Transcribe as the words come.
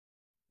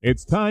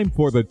It's time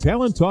for the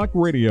Talent Talk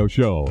Radio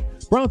Show,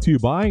 brought to you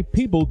by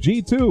People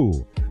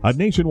G2, a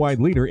nationwide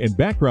leader in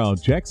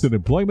background checks and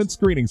employment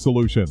screening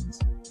solutions.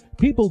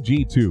 People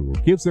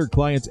G2 gives their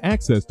clients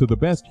access to the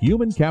best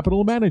human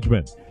capital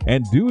management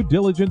and due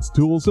diligence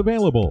tools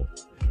available.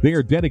 They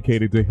are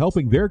dedicated to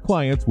helping their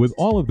clients with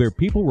all of their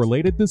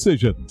people-related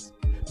decisions.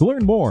 To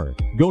learn more,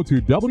 go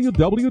to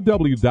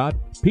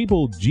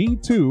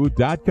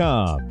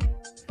www.peopleg2.com.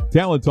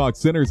 Talent Talk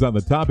centers on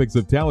the topics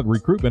of talent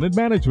recruitment and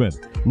management,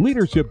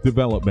 leadership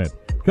development,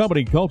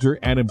 company culture,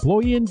 and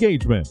employee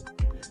engagement.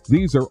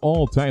 These are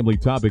all timely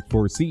topics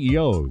for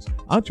CEOs,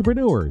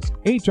 entrepreneurs,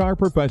 HR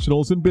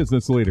professionals, and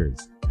business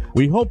leaders.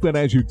 We hope that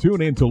as you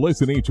tune in to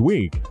listen each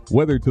week,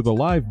 whether to the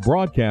live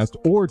broadcast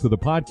or to the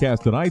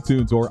podcast on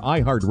iTunes or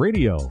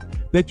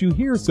iHeartRadio, that you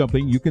hear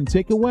something you can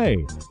take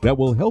away that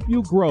will help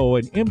you grow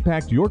and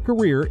impact your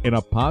career in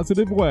a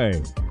positive way.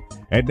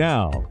 And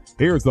now,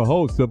 here's the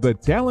host of the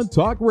Talent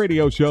Talk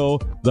Radio Show,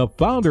 the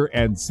founder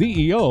and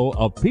CEO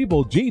of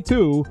People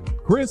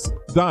G2, Chris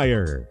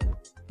Dyer.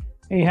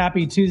 Hey,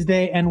 happy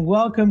Tuesday and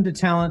welcome to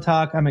Talent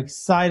Talk. I'm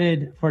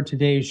excited for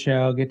today's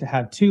show. Get to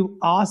have two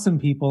awesome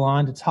people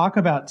on to talk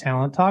about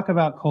talent, talk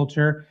about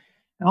culture,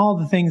 and all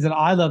the things that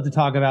I love to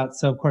talk about.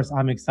 So, of course,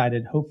 I'm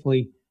excited.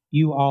 Hopefully,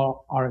 you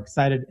all are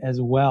excited as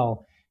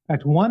well. In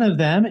fact, one of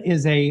them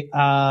is a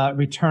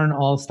return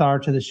all-star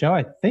to the show.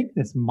 I think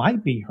this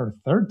might be her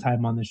third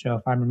time on the show,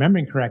 if I'm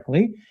remembering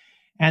correctly.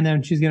 And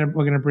then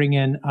we're gonna bring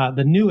in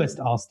the newest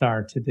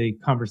all-star to the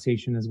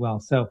conversation as well.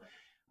 So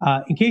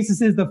in case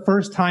this is the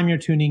first time you're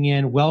tuning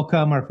in,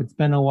 welcome, or if it's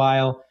been a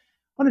while,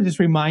 I want to just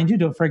remind you,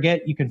 don't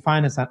forget, you can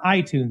find us on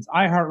iTunes,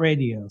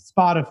 iHeartRadio,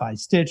 Spotify,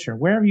 Stitcher,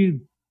 wherever you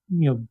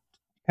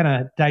kind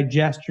of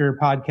digest your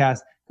podcast.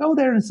 Go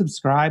there and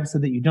subscribe so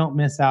that you don't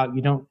miss out.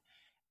 You don't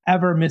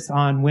ever miss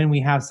on when we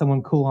have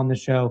someone cool on the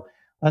show.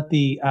 Let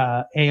the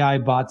AI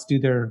bots do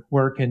their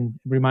work and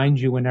remind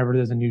you whenever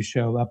there's a new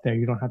show up there.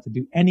 You don't have to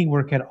do any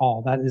work at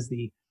all. That is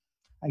the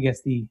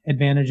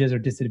advantages or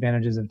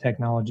disadvantages of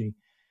technology.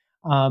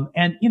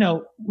 And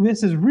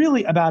this is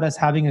really about us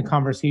having a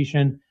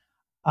conversation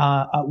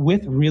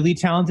with really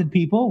talented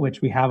people,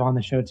 which we have on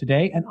the show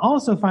today, and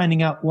also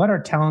finding out what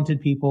are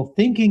talented people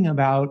thinking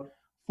about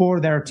for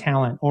their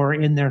talent or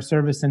in their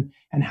service, and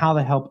how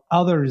to help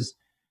others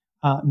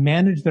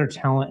manage their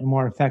talent in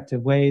more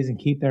effective ways and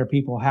keep their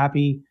people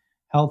happy,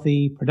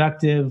 healthy,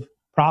 productive,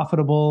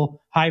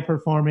 profitable, high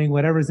performing,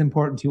 whatever is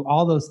important to you.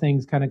 All those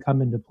things kind of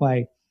come into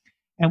play.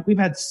 And we've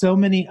had so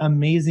many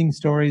amazing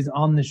stories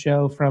on the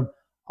show from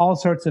all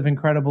sorts of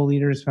incredible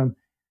leaders, from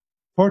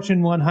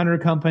Fortune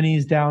 100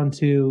 companies down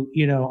to,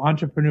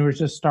 entrepreneurs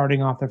just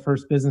starting off their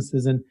first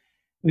businesses. And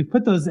we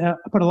put a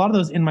lot of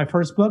those in my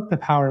first book, The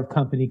Power of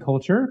Company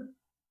Culture,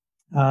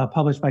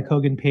 published by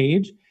Kogan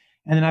Page.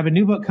 And then I have a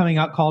new book coming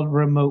out called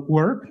Remote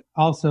Work,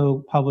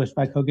 also published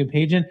by Kogan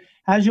Page. And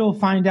as you'll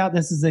find out,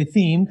 this is a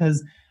theme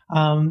because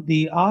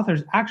the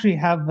authors actually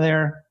have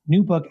their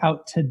new book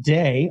out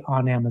today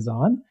on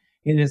Amazon.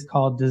 It is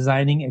called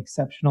Designing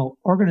Exceptional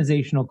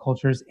Organizational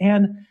Cultures.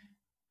 And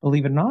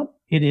believe it or not,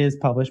 it is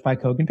published by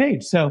Kogan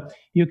Page. So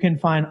you can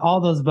find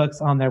all those books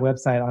on their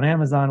website, on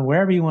Amazon,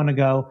 wherever you want to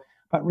go,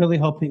 but really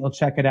hope that you'll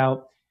check it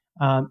out.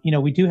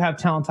 We do have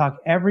Talent Talk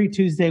every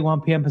Tuesday,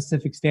 1 p.m.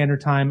 Pacific Standard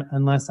Time,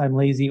 unless I'm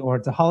lazy or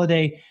it's a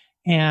holiday.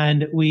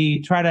 And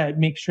we try to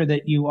make sure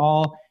that you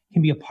all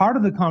can be a part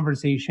of the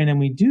conversation. And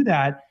we do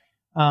that.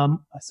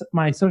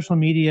 My social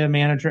media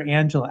manager,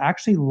 Angela,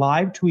 actually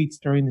live tweets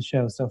during the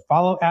show. So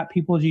follow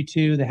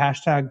 @PeopleG2, the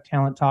hashtag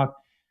Talent Talk.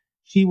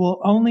 She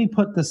will only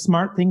put the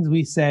smart things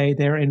we say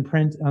there in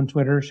print on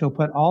Twitter. She'll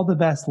put all the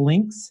best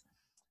links,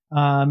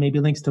 maybe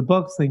links to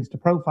books, links to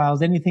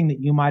profiles, anything that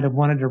you might have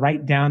wanted to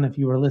write down if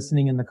you were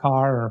listening in the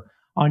car or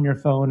on your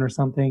phone or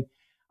something.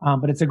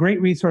 But it's a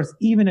great resource,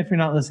 even if you're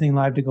not listening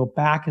live, to go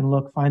back and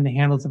look, find the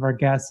handles of our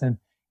guests and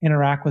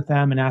interact with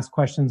them and ask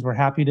questions. We're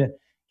happy to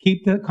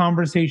keep the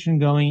conversation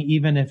going,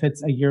 even if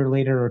it's a year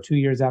later or 2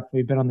 years after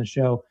we've been on the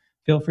show.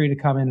 Feel free to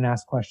come in and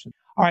ask questions.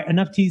 All right,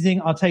 enough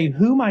teasing. I'll tell you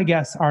who my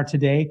guests are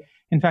today.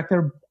 In fact,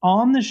 they're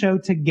on the show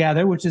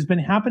together, which has been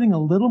happening a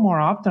little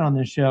more often on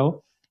this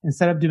show.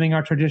 Instead of doing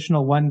our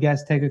traditional one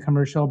guest, take a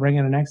commercial, bring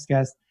in a next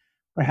guest,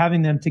 we're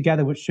having them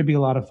together, which should be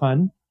a lot of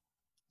fun.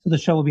 So the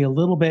show will be a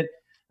little bit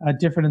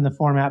different in the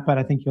format, but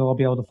I think you'll all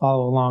be able to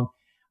follow along.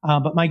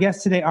 But my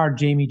guests today are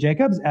Jamie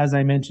Jacobs. As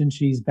I mentioned,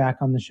 she's back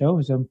on the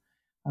show. So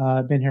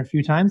been here a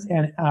few times,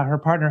 and her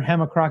partner,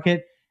 Hema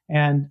Crockett,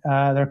 and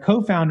they're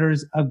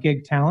co-founders of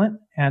Gig Talent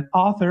and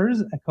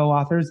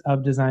co-authors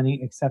of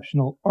Designing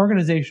Exceptional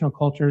Organizational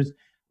Cultures,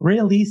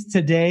 released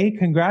today.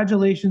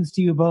 Congratulations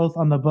to you both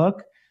on the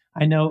book.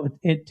 I know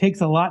it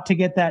takes a lot to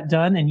get that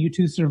done, and you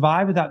two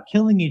survive without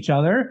killing each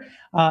other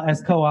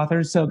as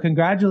co-authors. So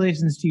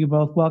congratulations to you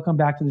both. Welcome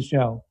back to the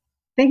show.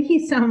 Thank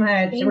you so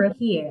much. Thank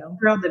you.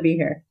 Thrilled to be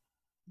here.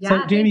 Yeah,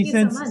 so, Jamie,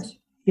 thank you so much.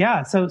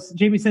 Yeah. So,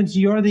 Jamie, since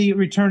you're the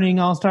returning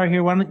all-star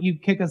here, why don't you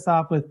kick us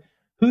off with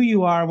who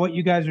you are, what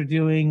you guys are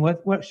doing,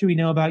 what should we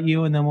know about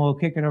you, and then we'll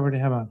kick it over to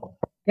Hema.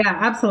 Yeah,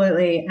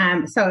 absolutely.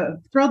 So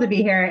thrilled to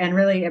be here and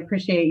really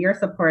appreciate your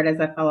support as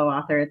a fellow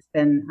author. It's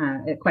been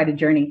quite a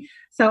journey.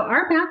 So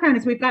our background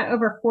is we've got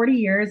over 40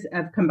 years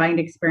of combined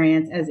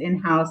experience as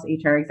in-house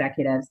HR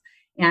executives.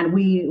 And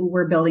we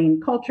were building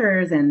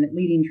cultures and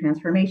leading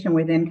transformation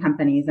within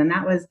companies. And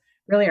that was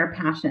really our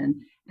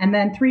passion. And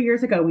then 3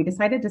 years ago, we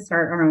decided to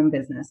start our own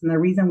business. And the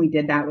reason we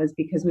did that was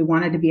because we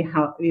wanted to be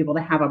able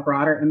to have a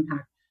broader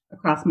impact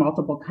across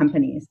multiple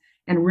companies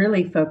and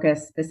really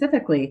focus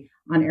specifically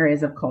on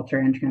areas of culture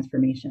and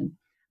transformation.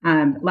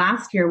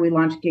 Last year, we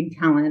launched Gig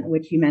Talent,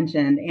 which you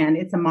mentioned, and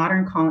it's a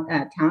modern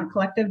talent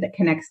collective that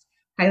connects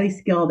highly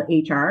skilled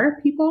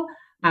HR people,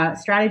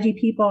 strategy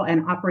people,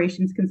 and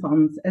operations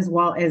consultants, as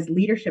well as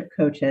leadership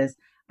coaches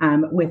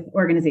with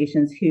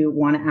organizations who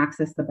want to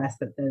access the best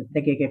that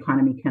the gig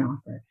economy can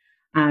offer.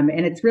 And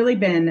it's really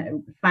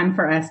been fun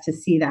for us to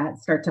see that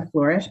start to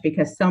flourish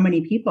because so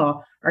many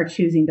people are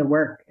choosing to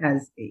work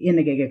as in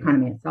the gig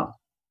economy itself.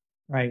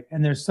 Right.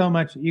 And there's so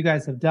much you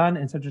guys have done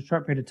in such a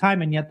short period of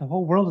time. And yet the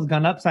whole world has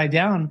gone upside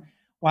down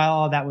while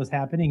all that was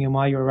happening and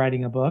while you were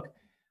writing a book.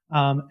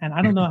 And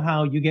I don't know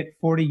how you get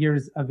 40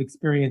 years of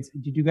experience.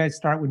 Did you guys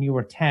start when you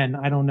were 10?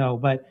 I don't know,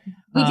 but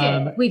we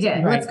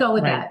did. Right, let's go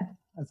with that.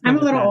 I'm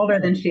a little older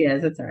than she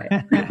is. It's all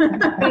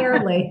right.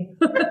 Barely.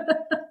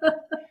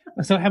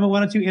 So Hema, why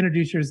don't you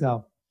introduce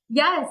yourself?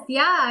 Yes.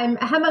 Yeah. I'm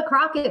Hema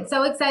Crockett.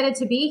 So excited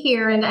to be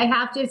here. And I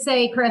have to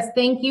say, Chris,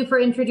 thank you for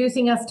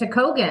introducing us to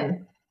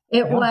Kogan.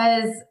 It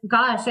was,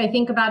 I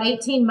think about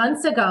 18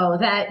 months ago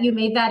that you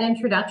made that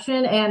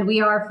introduction, and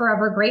we are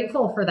forever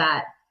grateful for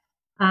that.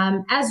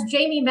 As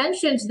Jamie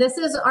mentioned, this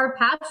is our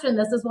passion.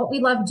 This is what we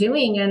love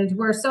doing. And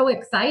we're so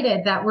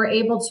excited that we're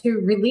able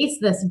to release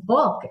this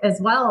book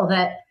as well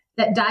that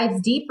dives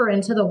deeper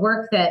into the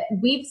work that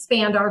we've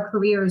spanned our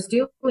careers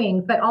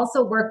doing, but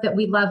also work that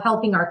we love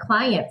helping our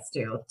clients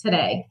do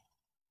today.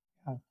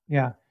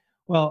 Yeah.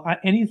 Well,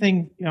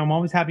 anything, I'm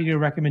always happy to do a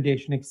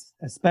recommendation,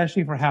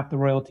 especially for half the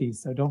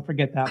royalties. So don't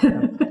forget that.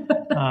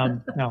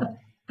 No.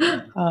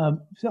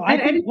 So I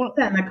didn't put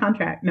that in the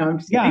contract. No, I'm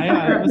just kidding.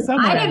 Yeah. It was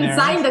somewhere I didn't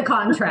sign the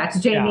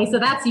contract, Jamie. Yeah. So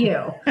that's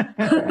you.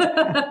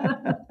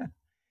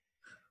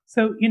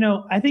 So,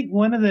 I think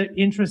one of the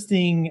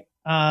interesting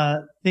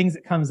things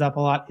that comes up a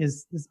lot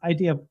is this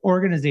idea of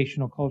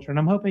organizational culture. And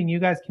I'm hoping you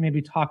guys can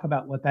maybe talk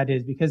about what that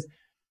is, because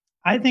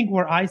I think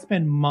where I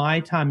spend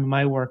my time in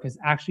my work is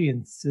actually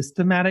in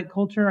systematic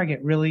culture. I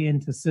get really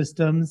into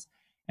systems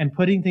and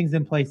putting things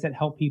in place that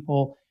help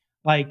people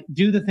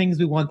do the things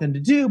we want them to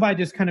do by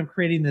just kind of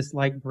creating this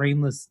not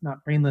brainless,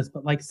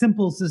 but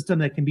simple system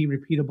that can be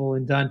repeatable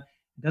and done.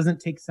 It doesn't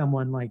take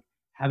someone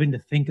having to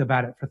think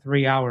about it for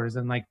 3 hours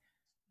and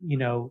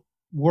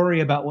worry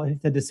about what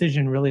if the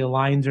decision really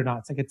aligns or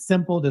not. It's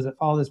simple. Does it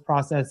follow this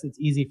process? It's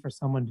easy for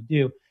someone to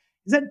do.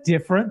 Is that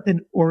different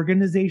than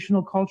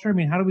organizational culture? I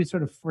mean, how do we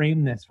sort of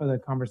frame this for the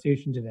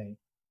conversation today?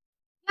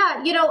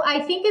 Yeah, I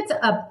think it's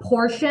a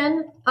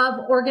portion of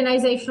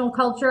organizational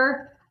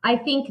culture. I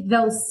think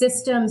those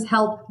systems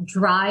help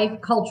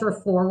drive culture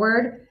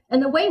forward.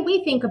 And the way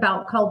we think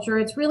about culture,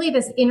 it's really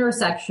this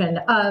intersection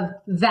of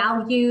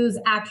values,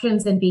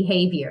 actions, and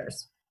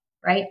behaviors,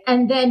 right?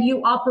 And then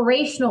you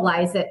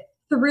operationalize it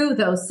through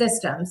those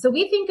systems. So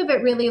we think of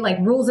it really like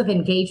rules of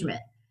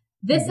engagement.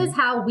 This is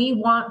how we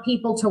want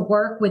people to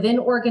work within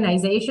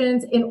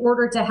organizations in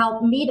order to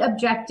help meet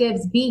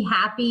objectives, be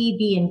happy,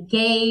 be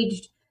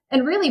engaged,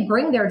 and really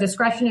bring their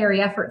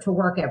discretionary effort to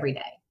work every day.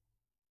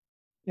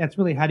 Yeah, it's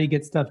really how do you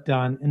get stuff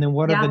done? And then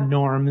what are the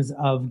norms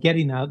of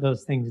getting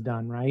those things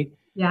done, right?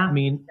 Yeah. I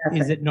mean,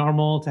 is it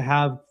normal to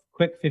have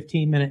quick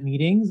 15-minute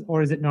meetings,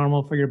 or is it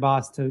normal for your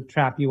boss to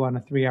trap you on a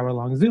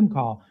 3-hour-long Zoom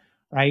call,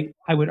 right?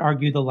 I would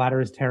argue the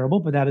latter is terrible,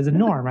 but that is a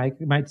norm, right?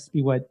 It might just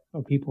be what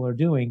people are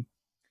doing.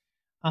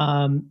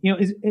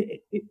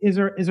 Is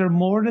there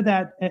more to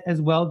that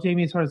as well,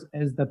 Jamie, as far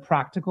as the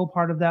practical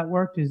part of that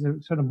work? Is there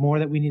sort of more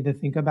that we need to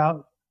think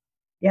about?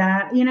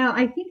 Yeah,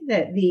 I think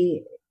that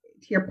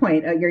to your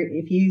point,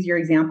 if you use your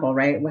example,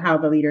 right, how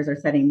the leaders are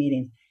setting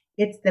meetings,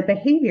 it's the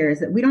behaviors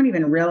that we don't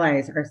even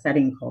realize are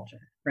setting culture,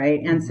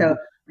 right? And so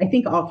I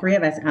think all three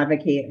of us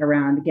advocate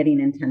around getting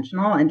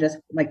intentional and just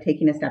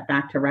taking a step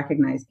back to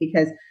recognize,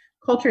 because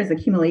culture is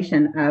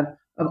accumulation of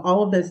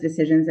all of those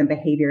decisions and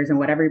behaviors and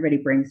what everybody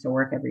brings to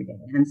work every day.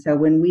 And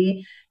so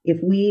if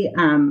we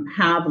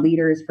have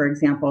leaders, for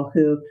example,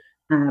 who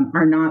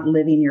are not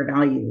living your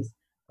values,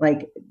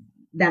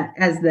 that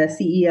as the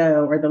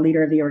CEO or the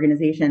leader of the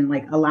organization,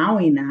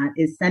 allowing that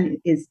is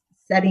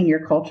setting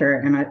your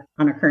culture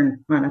on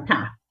a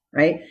path,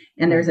 right?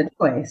 And there's a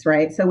choice,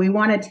 right? So we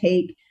want to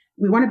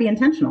be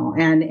intentional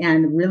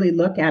and really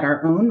look at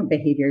our own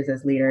behaviors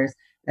as leaders,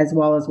 as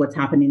well as what's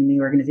happening in the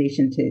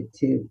organization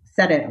to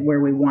set it where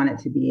we want it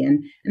to be.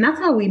 And that's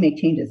how we make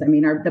changes. I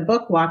mean, the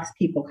book walks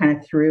people kind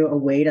of through a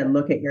way to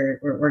look at your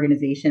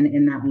organization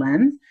in that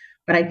lens.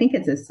 But I think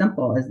it's as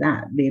simple as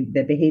that.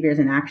 The behaviors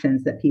and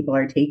actions that people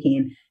are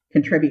taking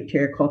contribute to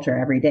your culture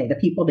every day. The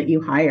people that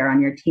you hire on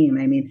your team,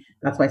 I mean,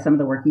 that's why some of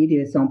the work you do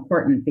is so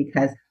important,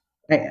 because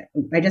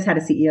I just had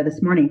a CEO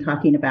this morning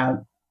talking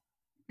about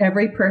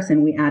every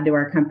person we add to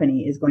our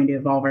company is going to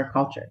evolve our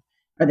culture.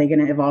 Are they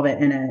going to evolve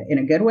it in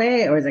a good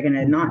way, or is it going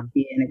to not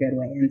be in a good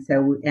way? And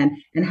so,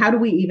 and how do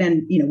we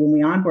even, when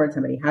we onboard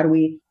somebody, how do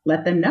we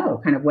let them know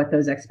kind of what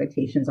those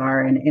expectations are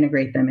and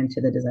integrate them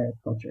into the desired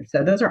culture?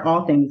 So those are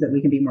all things that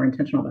we can be more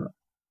intentional about.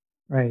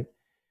 Right.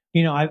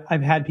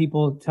 I've had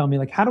people tell me,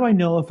 like, how do I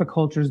know if a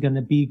culture is going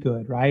to be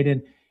good? Right.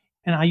 And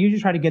I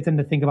usually try to get them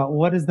to think about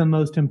what is the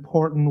most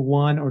important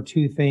one or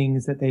two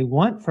things that they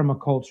want from a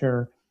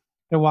culture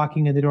they're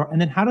walking in the door.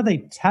 And then how do they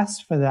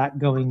test for that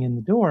going in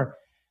the door?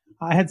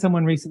 I had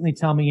someone recently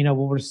tell me,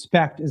 well,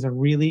 respect is a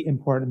really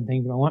important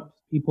thing. I want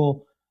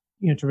people,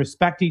 to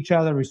respect each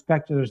other,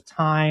 respect others'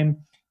 time.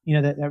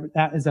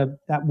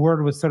 That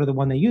word was sort of the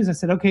one they used. I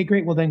said, okay,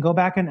 great. Well, then go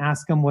back and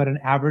ask them what an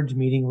average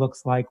meeting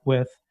looks like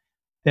with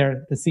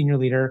the senior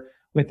leader,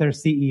 with their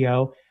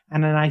CEO.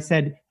 And then I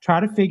said, try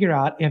to figure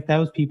out if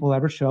those people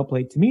ever show up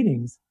late to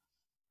meetings.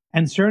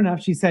 And sure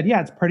enough, she said,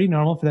 yeah, it's pretty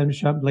normal for them to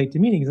show up late to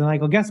meetings. And I'm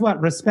like, well, guess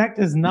what? Respect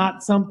is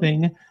not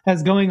something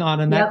that's going on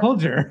in that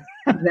culture.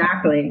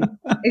 Exactly.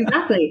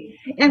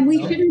 And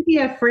we shouldn't be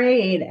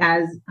afraid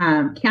as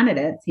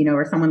candidates,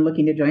 or someone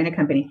looking to join a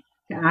company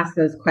to ask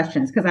those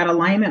questions, because that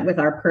alignment with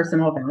our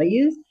personal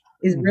values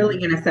is really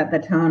going to set the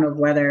tone of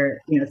whether,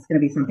 it's going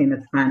to be something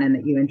that's fun and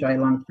that you enjoy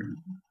long term.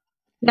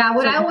 Yeah,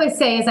 what I always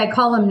say is I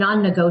call them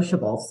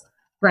non-negotiables,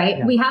 right?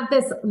 Yeah. We have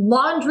this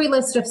laundry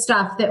list of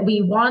stuff that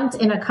we want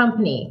in a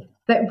company,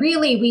 but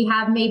really we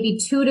have maybe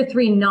 2 to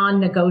 3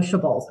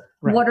 non-negotiables.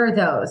 Right. What are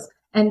those?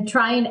 And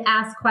try and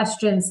ask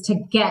questions to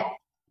get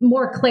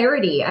more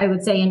clarity, I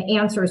would say, and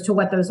answers to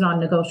what those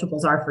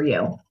non-negotiables are for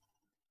you.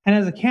 And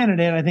as a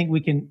candidate, I think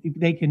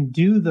they can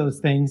do those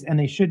things, and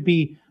they should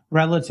be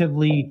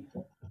relatively,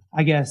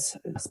 I guess,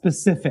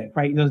 specific,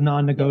 right? Those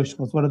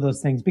non-negotiables. What are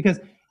those things?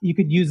 Because you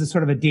could use a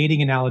sort of a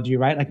dating analogy,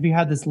 right? Like if you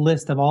had this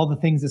list of all the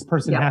things this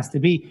person has to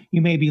be,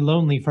 you may be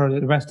lonely for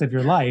the rest of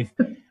your life.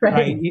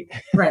 Right.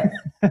 Right.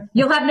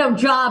 You'll have no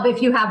job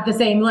if you have the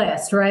same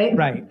list, right?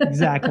 Right.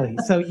 Exactly.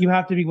 So you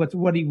have to be what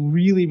do you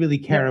really, really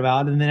care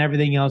about? And then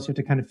everything else you have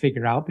to kind of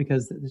figure out,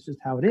 because it's just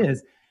how it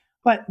is.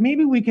 But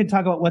maybe we could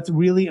talk about what's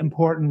really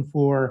important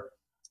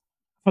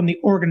from the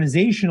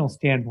organizational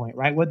standpoint,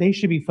 right? What they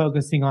should be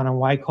focusing on and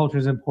why culture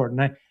is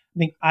important. I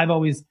think I've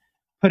always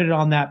put it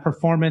on that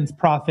performance,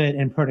 profit,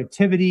 and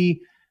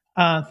productivity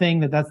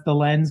thing, that's the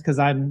lens, because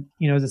I'm,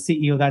 as a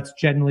CEO, that's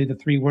generally the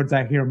 3 words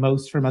I hear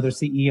most from other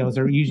CEOs,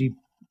 are usually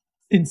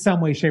in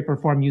some way, shape, or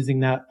form using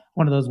that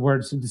one of those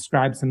words to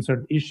describe some sort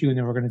of issue in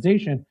their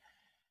organization.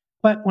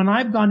 But when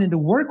I've gone into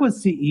work with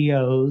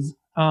CEOs,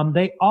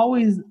 they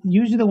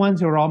usually the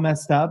ones who are all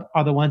messed up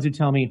are the ones who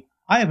tell me,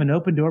 I have an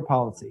open door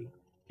policy.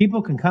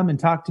 People can come and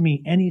talk to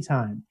me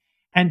anytime.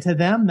 And to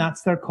them,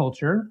 that's their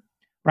culture,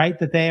 right?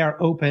 That they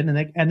are open.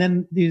 And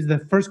then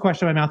the first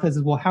question in my mouth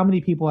is, well, how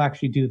many people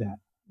actually do that?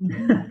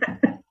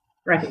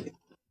 Right.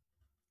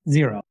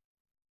 0.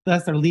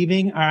 Unless they're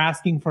leaving or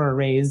asking for a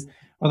raise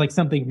or like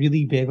something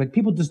really big. Like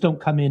people just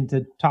don't come in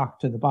to talk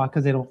to the boss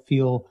because they don't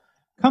feel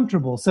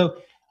comfortable. So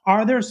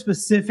are there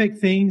specific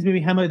things,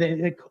 maybe Hema,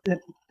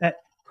 that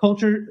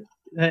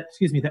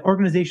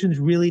organizations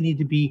really need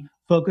to be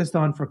focused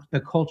on for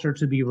the culture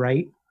to be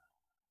right?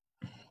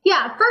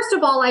 Yeah, first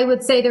of all, I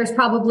would say there's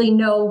probably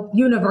no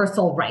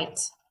universal right?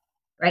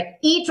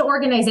 Each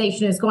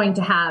organization is going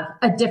to have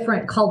a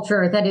different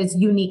culture that is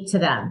unique to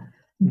them.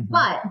 Mm-hmm.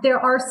 But there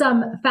are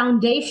some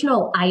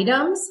foundational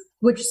items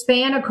which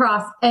span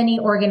across any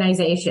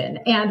organization.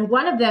 And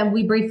one of them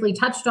we briefly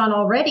touched on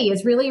already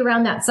is really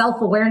around that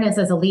self-awareness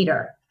as a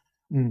leader,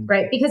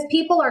 right? Because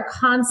people are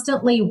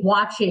constantly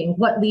watching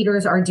what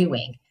leaders are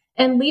doing.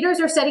 And leaders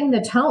are setting the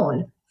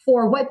tone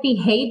for what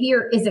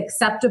behavior is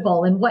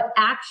acceptable and what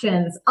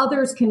actions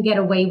others can get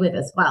away with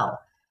as well.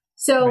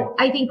 So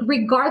right. I think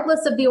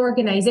regardless of the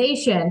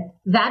organization,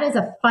 that is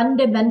a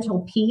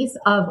fundamental piece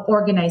of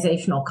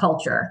organizational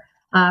culture,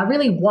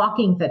 really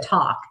walking the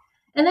talk.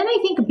 And then I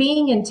think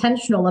being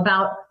intentional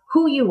about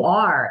who you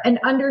are and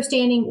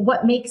understanding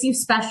what makes you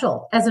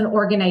special as an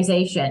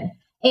organization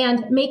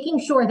and making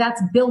sure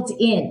that's built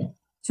in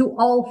to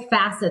all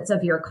facets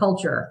of your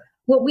culture.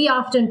 What we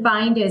often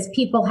find is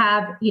people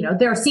have,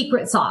 their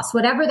secret sauce,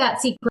 whatever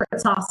that secret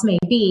sauce may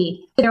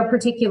be, their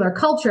particular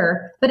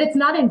culture, but it's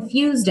not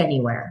infused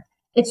anywhere.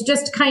 It's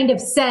just kind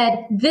of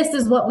said, this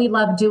is what we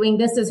love doing.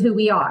 This is who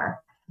we are.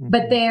 Mm-hmm.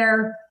 But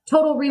their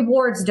total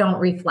rewards don't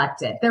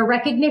reflect it. Their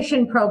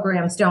recognition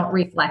programs don't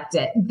reflect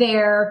it.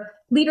 Their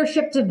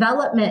leadership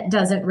development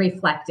doesn't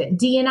reflect it.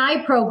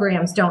 D&I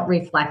programs don't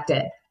reflect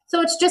it. So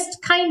it's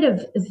just kind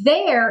of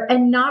there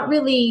and not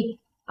really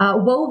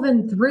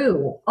woven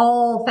through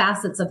all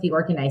facets of the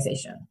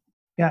organization.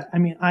 Yeah, I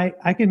mean,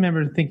 I can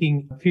remember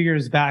thinking a few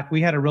years back,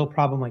 we had a real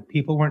problem, like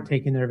people weren't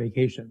taking their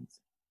vacations,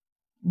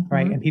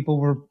 right? And people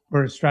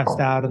were stressed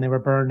out and they were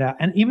burned out.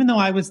 And even though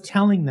I was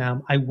telling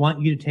them, I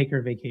want you to take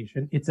your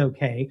vacation, it's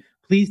okay,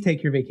 please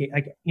take your vacation.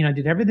 I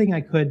did everything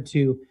I could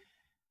to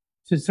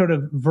sort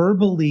of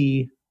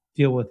verbally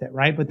deal with it,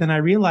 right? But then I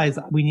realized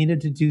we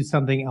needed to do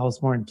something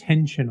else more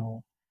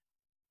intentional.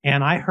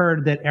 And I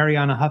heard that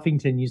Arianna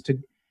Huffington used to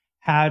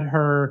had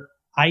her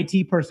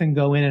IT person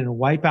go in and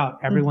wipe out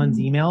everyone's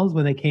emails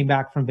when they came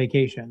back from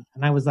vacation.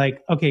 And I was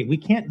like, okay, we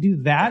can't do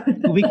that,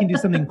 but we can do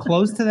something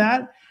close to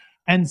that.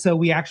 And so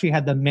we actually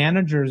had the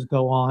managers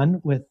go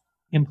on with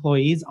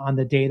employees on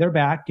the day they're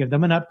back, give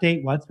them an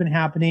update, what's been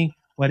happening,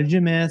 what did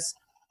you miss,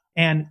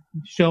 and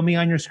show me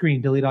on your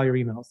screen, delete all your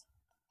emails.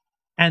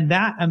 And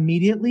that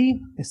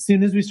immediately, as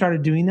soon as we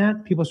started doing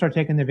that, people started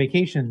taking their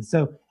vacations.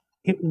 So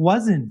it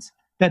wasn't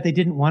that they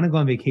didn't want to go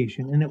on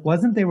vacation. And it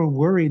wasn't they were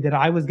worried that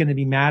I was going to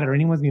be mad or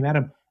anyone was going to be mad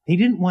at them. They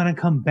didn't want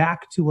to come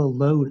back to a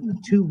load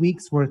of 2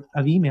 weeks worth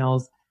of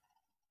emails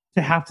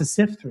to have to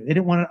sift through. They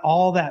didn't want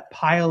all that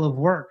pile of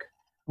work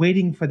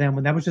waiting for them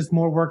when that was just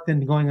more work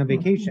than going on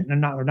vacation or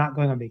not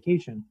going on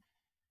vacation.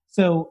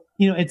 So,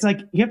 it's like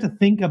you have to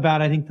think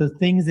about, I think, the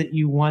things that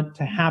you want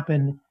to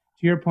happen,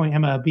 to your point,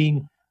 Hema,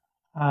 being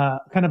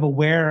kind of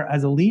aware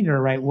as a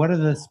leader, right? What are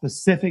the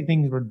specific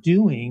things we're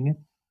doing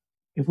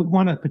if we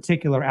want a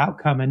particular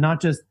outcome, and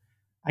not just,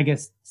 I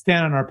guess,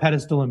 stand on our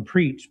pedestal and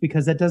preach,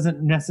 because that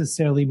doesn't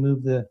necessarily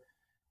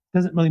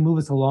doesn't really move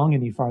us along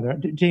any farther.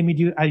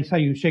 Jamie, I saw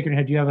you shaking your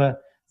head. Do you have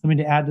something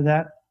to add to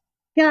that?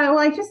 Yeah, well,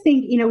 I just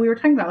think, we were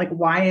talking about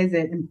why is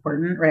it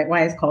important, right?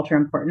 Why is culture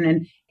important?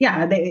 And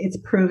yeah, it's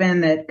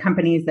proven that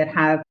companies that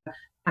have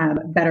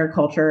better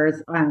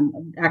cultures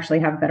actually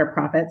have better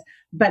profits.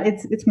 But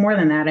it's more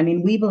than that. I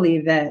mean, we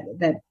believe that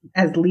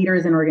as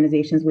leaders in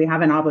organizations, we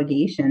have an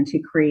obligation to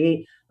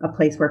create a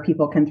place where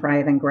people can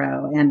thrive and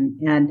grow, and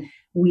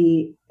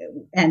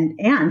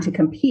to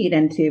compete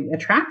and to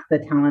attract the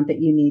talent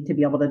that you need to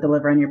be able to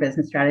deliver on your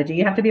business strategy.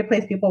 You have to be a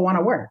place people want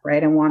to work,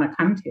 right, and want to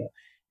come to.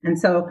 And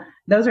so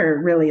those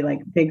are really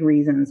big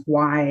reasons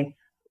why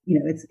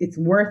it's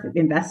worth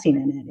investing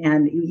in it.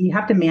 And you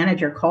have to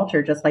manage your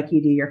culture just like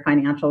you do your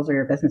financials or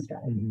your business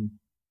strategy. Mm-hmm.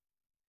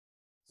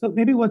 So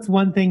maybe what's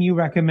one thing you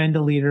recommend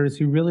to leaders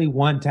who really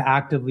want to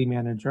actively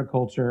manage their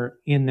culture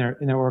in their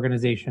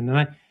organization?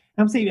 And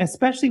I'm saying,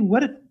 especially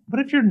what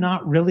if you're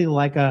not really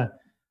like a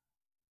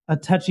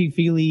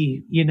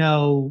touchy-feely,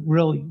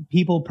 real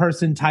people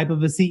person type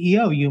of a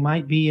CEO? You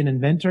might be an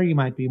inventor, you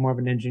might be more of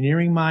an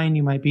engineering mind,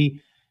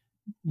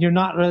 you're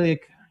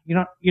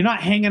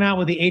not hanging out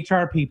with the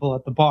HR people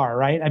at the bar,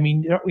 right? I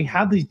mean, we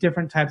have these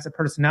different types of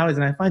personalities,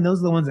 and I find those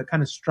are the ones that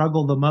kind of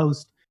struggle the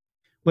most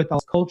with all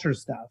this culture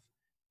stuff,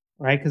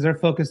 right? Because they're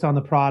focused on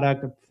the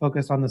product,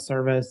 focused on the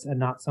service, and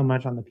not so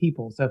much on the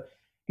people. So,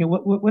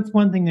 what's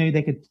one thing maybe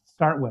they could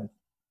start with?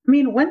 I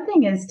mean, one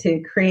thing is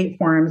to create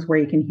forums where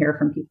you can hear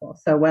from people.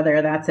 So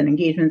whether that's an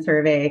engagement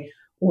survey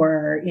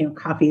or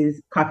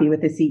coffee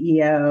with the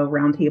CEO,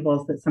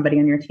 roundtables that somebody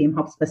on your team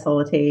helps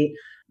facilitate.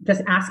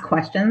 Just ask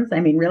questions. I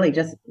mean, really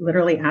just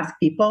literally ask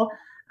people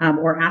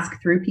or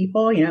ask through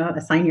people,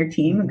 assign your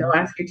team, go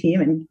ask your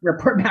team and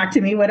report back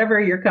to me, whatever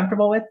you're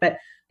comfortable with. But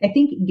I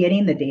think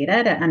getting the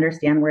data to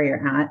understand where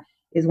you're at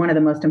is one of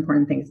the most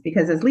important things,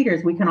 because as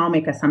leaders, we can all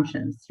make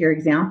assumptions. To your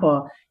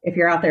example, if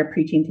you're out there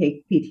preaching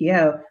take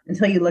PTO,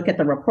 until you look at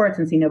the reports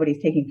and see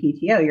nobody's taking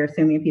PTO, you're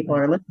assuming people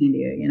are listening to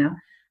you,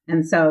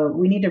 And so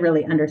we need to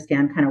really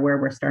understand kind of where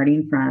we're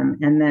starting from,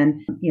 and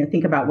then,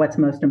 think about what's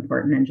most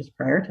important and just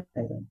prioritize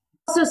it.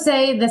 Also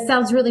say, this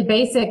sounds really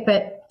basic,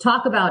 but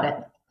talk about it,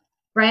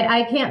 right?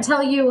 I can't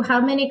tell you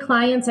how many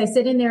clients I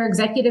sit in their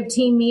executive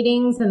team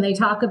meetings and they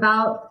talk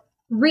about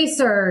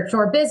research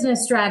or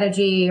business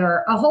strategy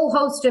or a whole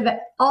host of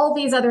all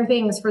these other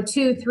things for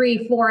 2,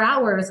 3, 4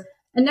 hours.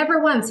 And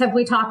never once have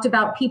we talked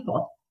about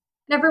people.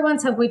 Never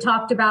once have we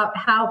talked about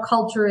how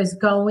culture is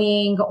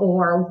going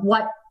or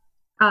what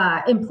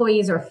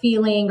employees are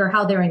feeling or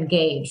how they're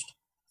engaged.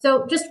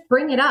 So just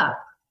bring it up.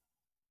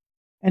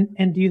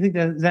 And do you think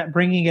that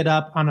bringing it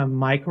up on a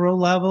micro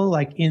level,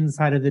 like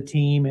inside of the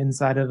team,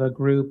 inside of a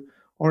group,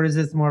 or is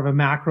this more of a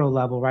macro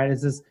level, right?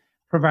 Is this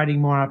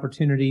providing more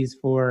opportunities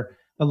for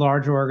the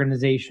larger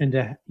organization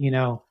to,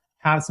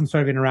 have some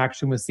sort of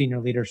interaction with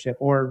senior leadership,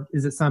 or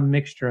is it some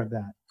mixture of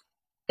that?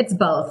 It's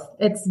both.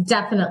 It's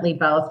definitely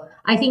both.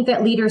 I think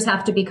that leaders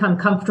have to become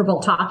comfortable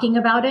talking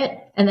about it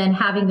and then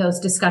having those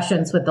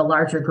discussions with the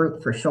larger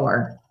group for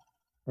sure.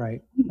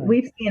 Right.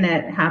 We've seen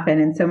it happen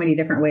in so many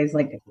different ways,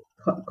 like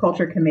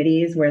culture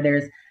committees, where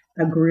there's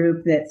a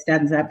group that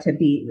stands up to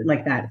be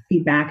like that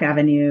feedback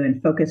avenue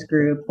and focus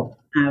group.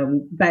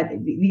 But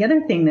the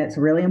other thing that's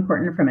really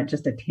important from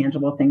just a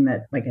tangible thing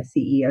that like a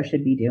CEO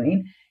should be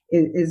doing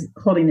is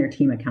holding their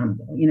team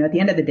accountable. At the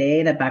end of the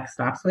day, the buck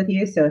stops with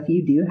you. So if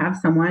you do have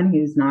someone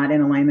who's not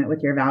in alignment with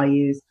your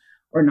values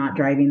or not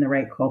driving the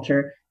right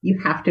culture, you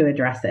have to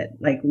address it.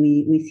 Like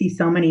we see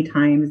so many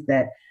times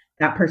that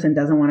person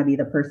doesn't want to be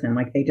the person.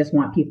 Like they just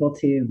want people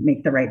to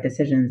make the right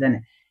decisions.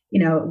 And,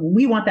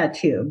 we want that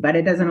too, but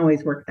it doesn't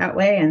always work that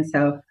way. And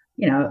so,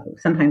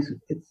 sometimes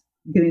it's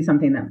doing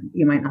something that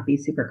you might not be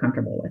super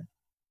comfortable with.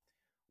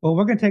 Well,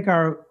 we're going to take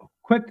our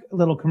quick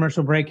little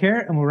commercial break here,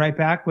 and we'll right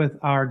back with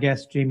our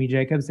guest, Jamie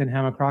Jacobs and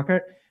Hema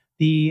Crockett,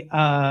 the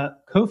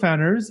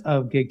co-founders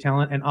of Gig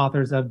Talent and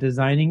authors of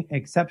Designing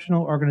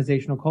Exceptional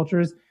Organizational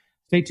Cultures.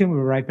 Stay tuned.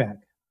 We'll be right back.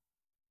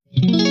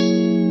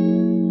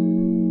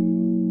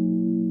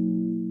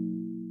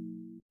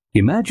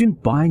 Imagine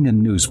buying a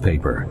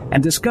newspaper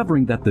and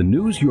discovering that the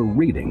news you're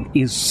reading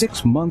is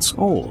 6 months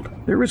old.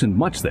 There isn't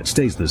much that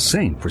stays the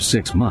same for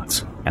 6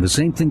 months, and the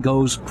same thing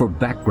goes for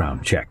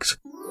background checks.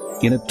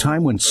 In a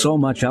time when so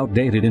much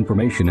outdated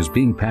information is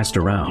being passed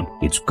around,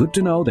 it's good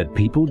to know that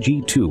People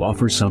G2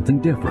 offers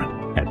something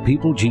different. At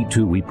People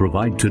G2, we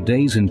provide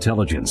today's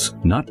intelligence,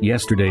 not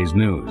yesterday's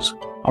news.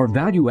 Our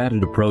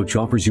value-added approach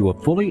offers you a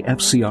fully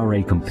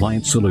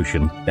FCRA-compliant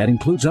solution that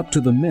includes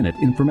up-to-the-minute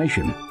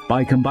information.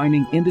 By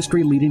combining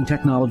industry-leading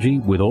technology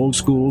with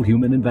old-school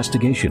human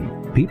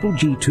investigation, People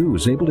G2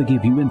 is able to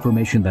give you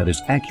information that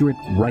is accurate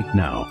right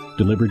now,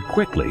 delivered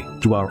quickly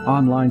through our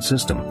online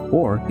system,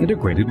 or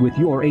integrated with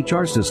your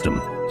HR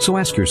system. So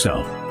ask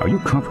yourself, are you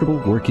comfortable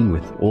working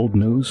with old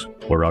news,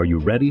 or are you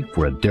ready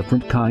for a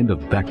different kind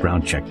of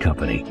background check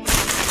company?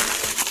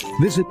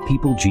 Visit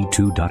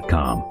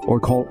peopleg2.com or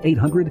call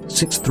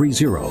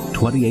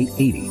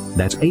 800-630-2880.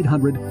 That's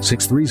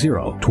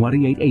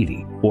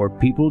 800-630-2880 or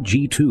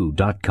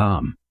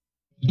peopleg2.com.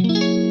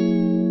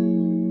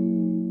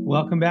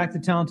 Welcome back to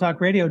Talent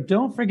Talk Radio.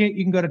 Don't forget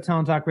you can go to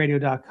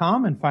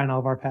talenttalkradio.com and find all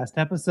of our past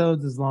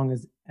episodes as well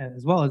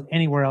as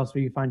anywhere else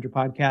where you find your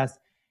podcast.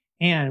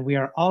 And we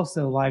are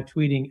also live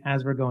tweeting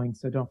as we're going.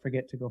 So don't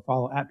forget to go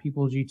follow at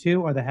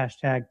peopleg2 or the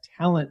hashtag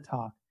Talent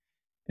Talk.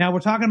 Now,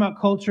 we're talking about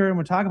culture and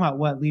we're talking about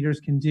what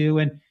leaders can do.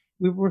 And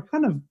we're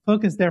kind of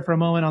focused there for a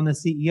moment on the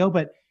CEO.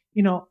 But,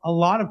 you know, a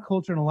lot of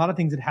culture and a lot of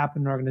things that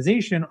happen in an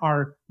organization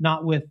are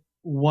not with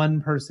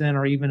one person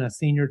or even a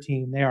senior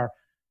team. They are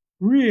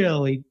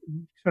really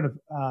sort of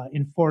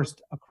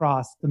enforced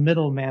across the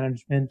middle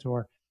management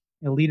or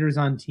leaders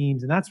on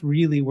teams. And that's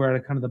really where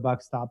kind of the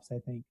buck stops, I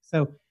think.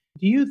 So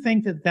do you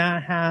think that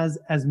that has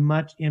as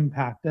much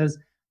impact as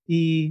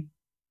the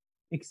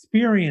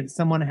experience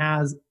someone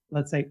has,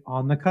 let's say,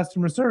 on the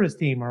customer service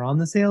team or on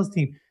the sales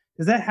team?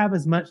 Does that have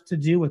as much to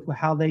do with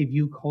how they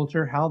view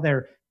culture, how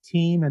their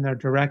team and their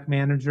direct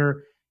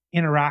manager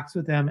interacts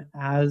with them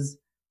as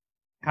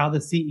how the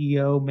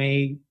CEO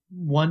may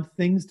want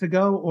things to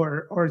go,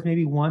 or is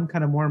maybe one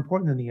kind of more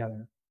important than the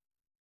other?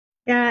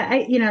 Yeah,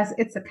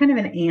 it's a kind of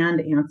an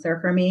and answer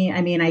for me.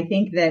 I mean, I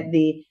think that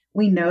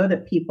we know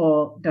that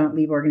people don't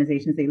leave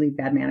organizations, they leave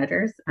bad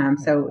managers.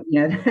 So,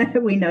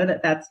 we know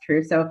that that's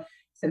true. So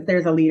if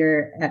there's a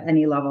leader at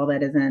any level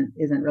that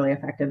isn't really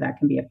effective, that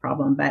can be a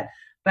problem. But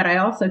I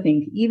also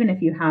think even if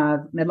you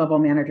have mid-level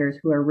managers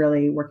who are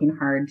really working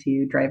hard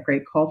to drive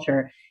great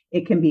culture,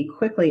 it can be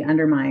quickly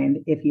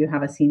undermined if you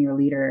have a senior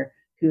leader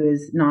who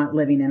is not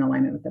living in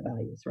alignment with the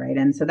values, right?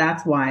 And so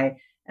that's why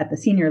at the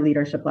senior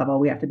leadership level,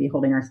 we have to be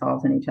holding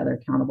ourselves and each other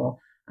accountable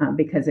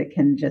because it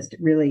can just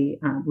really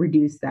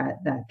reduce that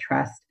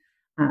trust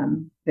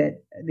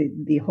that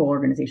the whole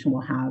organization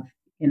will have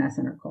in us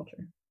and our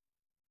culture.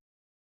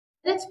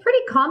 It's pretty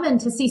common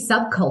to see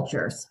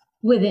subcultures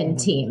within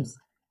teams,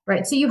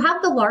 right? So you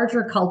have the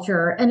larger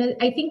culture, and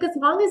I think as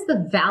long as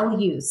the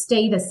values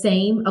stay the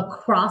same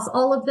across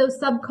all of those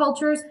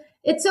subcultures,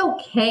 it's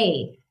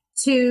okay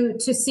to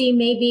see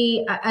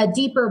maybe a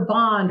deeper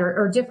bond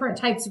or different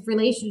types of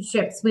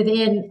relationships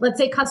within, let's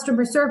say,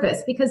 customer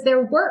service, because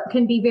their work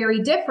can be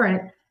very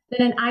different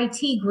than an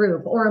IT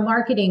group or a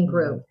marketing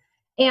group.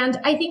 And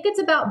I think it's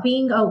about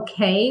being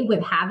okay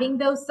with having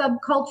those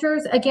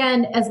subcultures,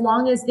 again, as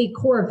long as the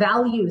core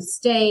values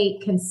stay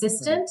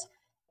consistent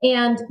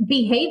and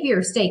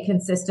behavior stay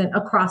consistent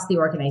across the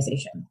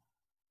organization.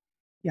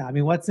 Yeah, I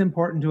mean, what's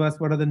important to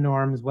us? What are the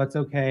norms? What's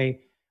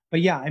okay?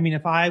 But yeah, I mean,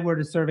 if I were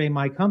to survey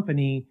my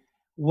company,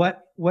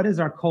 what is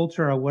our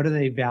culture or what do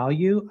they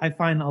value? I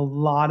find a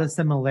lot of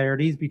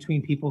similarities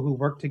between people who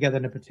work together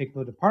in a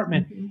particular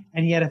department. Mm-hmm.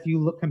 And yet, if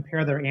you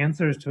compare their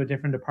answers to a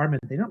different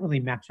department, they don't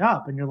really match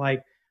up. And you're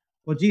like,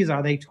 well, geez,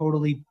 are they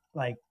totally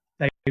like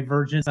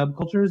divergent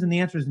subcultures? And the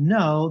answer is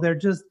no, they're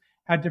just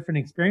have different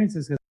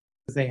experiences because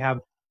they have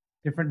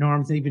different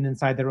norms even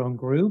inside their own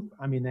group.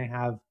 I mean,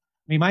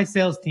 my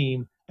sales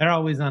team, they're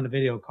always on a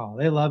video call.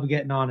 They love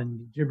getting on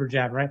and jibber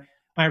jabber, right?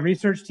 My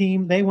research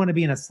team, they want to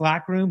be in a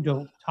Slack room.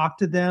 Don't talk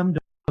to them.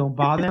 Don't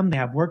bother them. They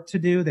have work to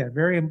do. They're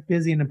very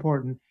busy and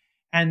important.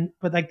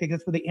 But that's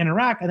where they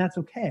interact, and that's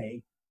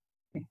okay.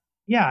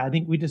 Yeah, I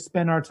think we just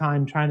spend our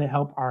time trying to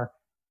help our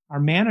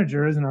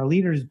managers and our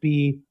leaders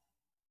be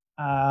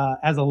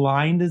as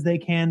aligned as they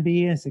can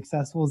be, as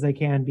successful as they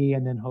can be,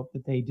 and then hope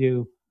that they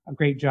do a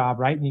great job,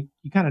 right? And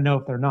you kind of know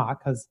if they're not,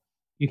 because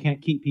you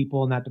can't keep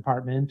people in that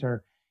department,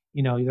 or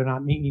they're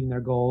not meeting their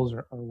goals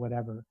or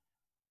whatever.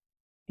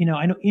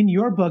 I know in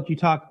your book, you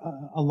talk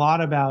a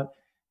lot about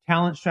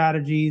talent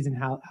strategies and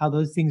how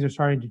those things are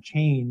starting to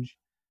change,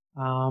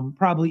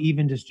 probably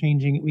even just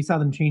changing. We saw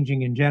them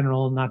changing in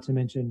general, not to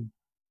mention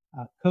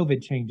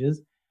COVID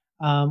changes.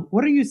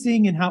 What are you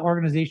seeing in how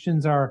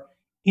organizations are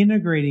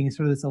integrating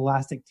sort of this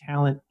elastic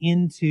talent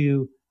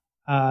into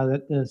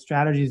the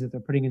strategies that they're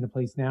putting into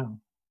place now?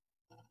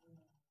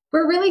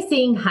 We're really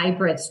seeing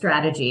hybrid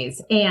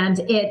strategies, and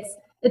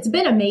it's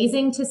been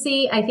amazing to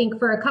see, I think,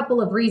 for a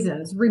couple of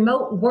reasons.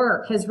 Remote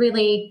work has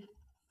really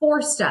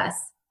forced us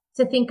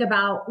to think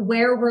about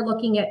where we're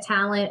looking at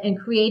talent and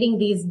creating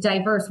these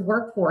diverse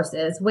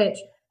workforces, which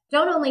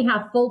don't only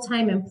have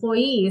full-time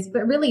employees,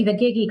 but really the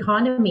gig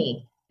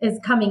economy is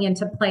coming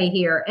into play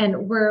here.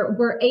 And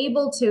we're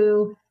able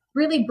to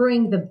really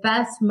bring the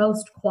best,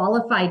 most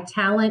qualified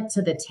talent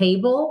to the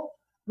table,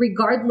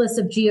 regardless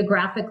of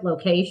geographic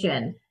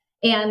location.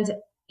 And,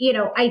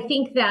 I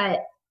think that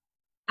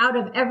out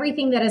of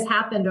everything that has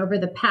happened over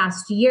the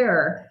past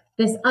year,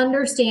 this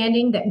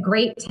understanding that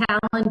great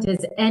talent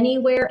is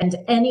anywhere and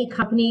any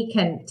company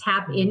can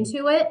tap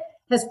into it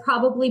has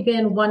probably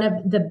been one of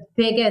the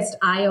biggest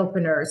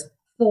eye-openers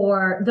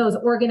for those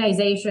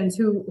organizations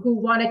who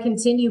want to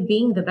continue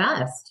being the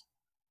best.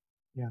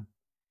 Yeah.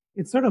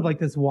 It's sort of like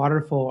this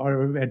waterfall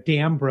or a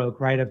dam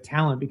broke, right, of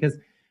talent, because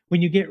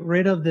when you get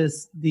rid of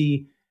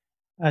the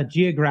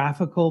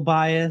geographical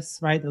bias,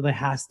 right, that there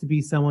has to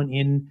be someone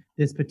in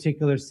this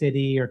particular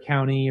city or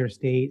county or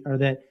state, or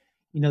that,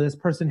 this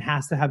person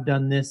has to have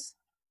done this,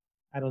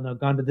 I don't know,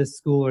 gone to this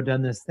school or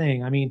done this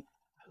thing. I mean,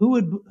 who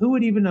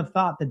would even have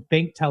thought that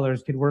bank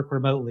tellers could work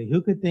remotely?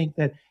 Who could think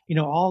that,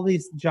 all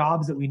these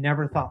jobs that we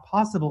never thought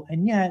possible,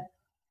 and yet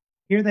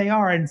here they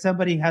are, and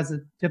somebody has a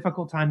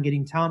difficult time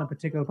getting talent in a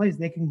particular place.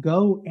 They can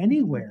go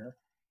anywhere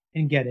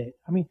and get it.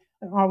 I mean,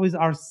 there always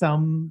are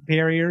some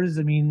barriers.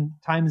 I mean,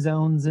 time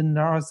zones, and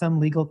there are some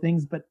legal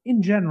things, but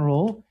in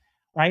general,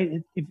 right,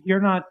 if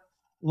you're not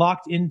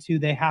locked into,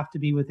 they have to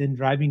be within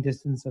driving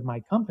distance of my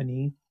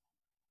company,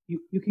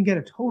 you can get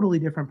a totally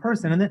different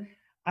person. And then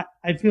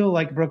I feel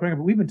like broken record,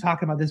 but we've been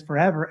talking about this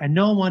forever and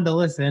no one wanted to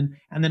listen.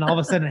 And then all of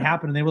a sudden it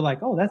happened and they were like,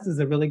 oh, this is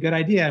a really good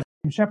idea.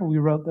 In Shepherd, we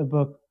wrote the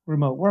book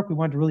Remote Work. We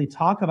wanted to really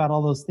talk about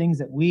all those things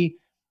that we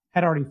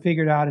had already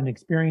figured out and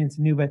experienced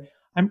and knew. But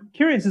I'm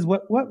curious is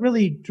what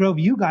really drove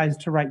you guys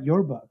to write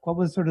your book? What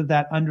was sort of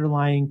that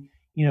underlying,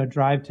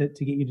 drive to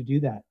get you to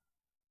do that?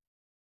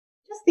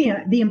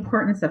 Just the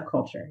importance of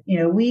culture.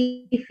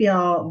 We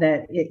feel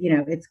that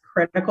it's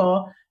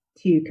critical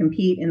to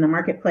compete in the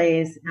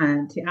marketplace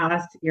and to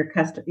ask your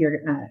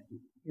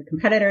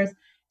competitors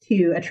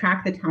to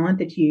attract the talent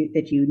that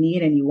you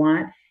need and you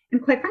want.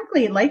 And quite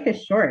frankly, life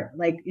is short.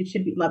 Like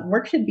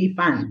work should be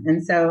fun.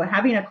 And so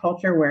having a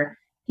culture where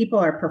people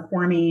are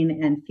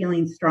performing and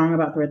feeling strong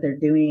about what they're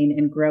doing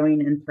and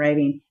growing and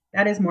thriving,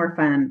 that is more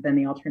fun than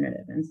the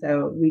alternative. And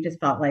so we just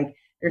felt like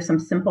there's some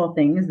simple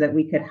things that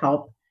we could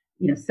help,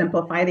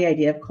 simplify the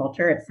idea of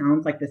culture. It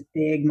sounds like this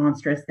big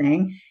monstrous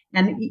thing,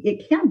 and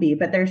it can be,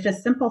 but there's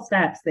just simple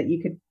steps that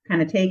you could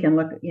kind of take and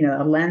look,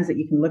 a lens that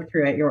you can look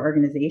through at your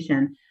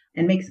organization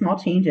and make small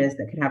changes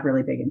that could have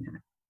really big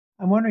impact.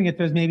 I'm wondering if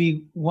there's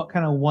maybe what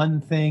kind of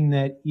one thing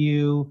that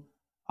you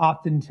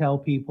often tell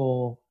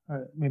people,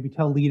 or maybe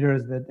tell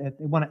leaders that they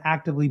want to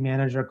actively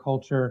manage their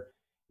culture,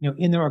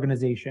 in their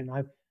organization.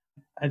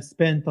 I've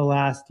spent the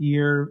last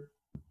year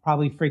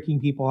probably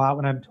freaking people out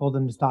when I've told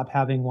them to stop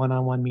having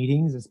one-on-one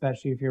meetings,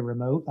 especially if you're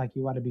remote. Like,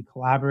 you ought to be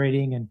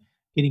collaborating and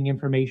getting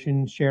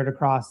information shared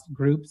across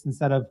groups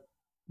instead of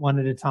one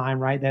at a time,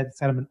 right? That's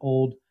kind of an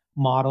old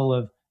model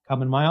of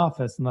come in my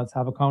office and let's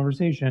have a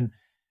conversation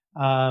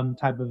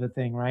type of a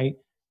thing, right?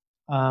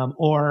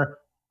 Or,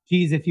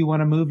 geez, if you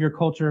want to move your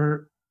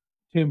culture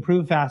to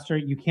improve faster,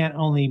 you can't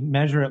only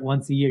measure it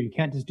once a year. You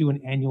can't just do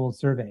an annual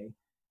survey.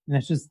 And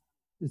it's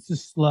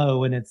just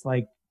slow and it's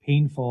like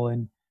painful,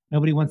 and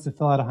nobody wants to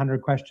fill out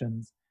 100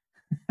 questions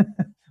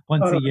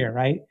once a year,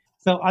 right?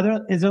 So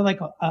is there like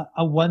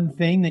a one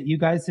thing that you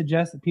guys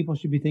suggest that people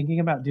should be thinking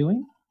about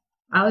doing?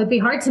 It would be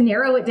hard to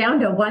narrow it down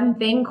to one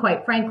thing,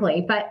 quite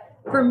frankly. But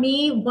for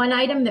me, one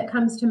item that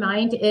comes to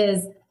mind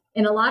is,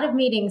 in a lot of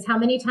meetings, how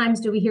many times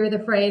do we hear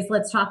the phrase,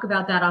 let's talk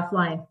about that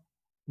offline,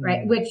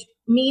 right? Which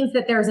means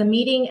that there's a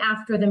meeting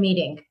after the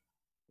meeting,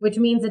 which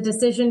means a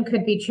decision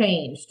could be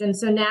changed. And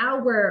so now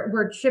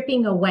we're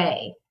chipping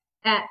away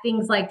at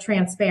things like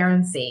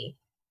transparency,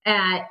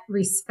 at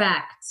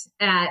respect,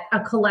 at a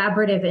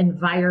collaborative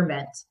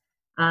environment.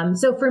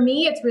 So for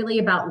me, it's really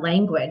about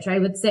language. I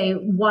would say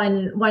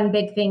one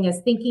big thing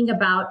is thinking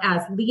about,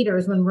 as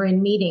leaders, when we're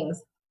in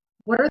meetings,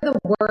 what are the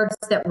words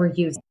that we're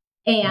using?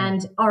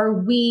 And are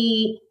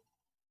we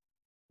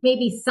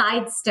maybe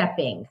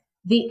sidestepping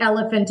the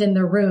elephant in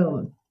the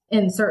room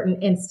in certain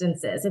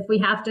instances? If we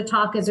have to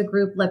talk as a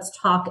group, let's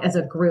talk as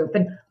a group.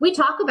 And we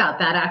talk about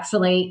that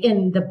actually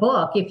in the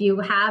book. If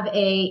you have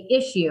a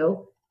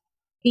issue,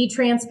 be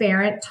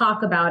transparent,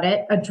 talk about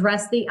it,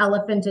 address the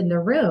elephant in the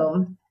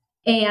room,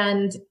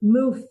 and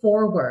move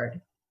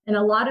forward. And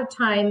a lot of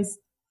times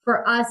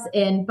for us,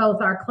 in both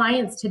our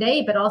clients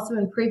today, but also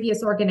in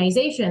previous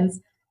organizations,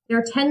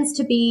 there tends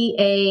to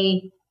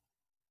be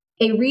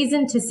a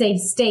reason to say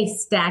stay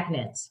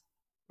stagnant,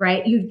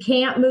 right? You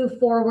can't move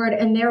forward,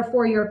 and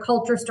therefore your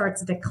culture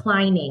starts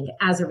declining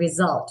as a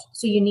result.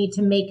 So you need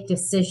to make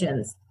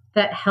decisions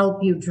that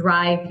help you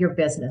drive your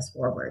business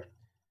forward.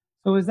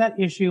 So is that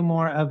issue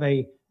more of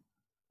a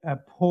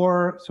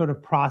poor sort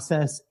of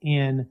process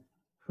in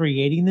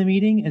creating the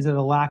meeting? Is it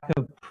a lack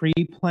of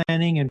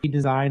pre-planning and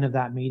redesign of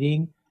that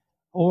meeting?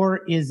 Or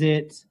is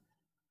it,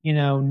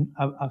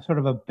 a sort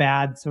of a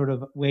bad sort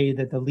of way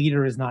that the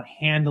leader is not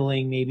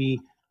handling maybe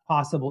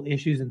possible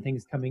issues and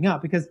things coming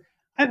up? Because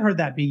I've heard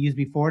that be used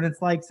before. And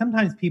it's like,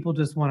 sometimes people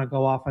just want to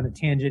go off on a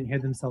tangent and hear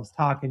themselves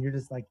talk. And you're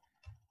just like,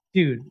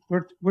 dude,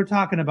 we're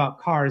talking about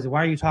cars.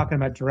 Why are you talking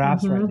about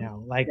giraffes right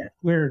now? Like,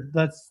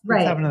 let's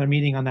have another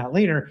meeting on that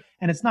later.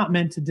 And it's not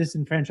meant to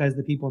disenfranchise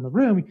the people in the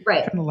room.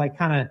 Right. Trying to like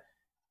kind of,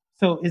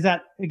 so is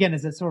that, again,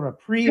 is it sort of a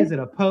pre, is it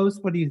a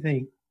post? What do you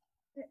think?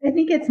 I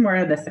think it's more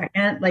of the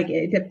second, like,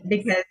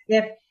 because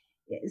if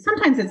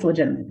sometimes it's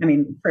legitimate. I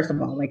mean, first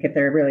of all, like if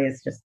there really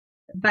is just,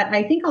 but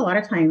I think a lot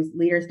of times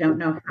leaders don't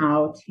know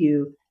how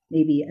to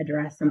maybe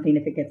address something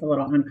if it gets a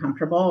little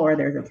uncomfortable or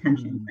there's a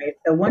tension, right?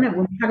 So when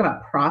we talk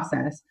about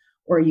process,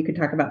 or you could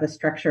talk about the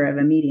structure of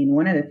a meeting,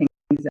 one of the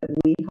things that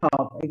we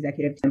call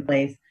executive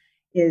templates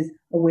is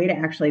a way to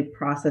actually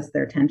process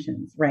their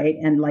tensions, right?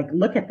 And like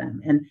look at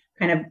them and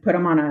kind of put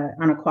them on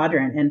a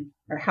quadrant, and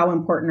or how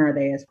important are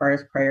they as far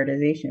as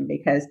prioritization?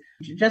 Because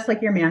just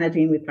like you're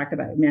managing, we've talked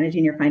about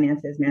managing your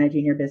finances,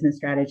 managing your business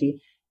strategy,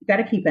 you've got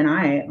to keep an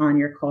eye on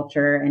your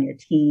culture and your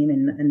team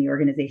and the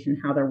organization,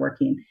 how they're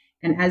working.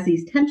 And as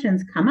these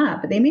tensions come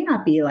up, they may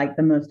not be like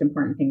the most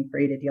important thing for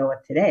you to deal with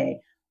today,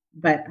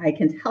 but I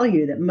can tell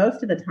you that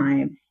most of the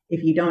time,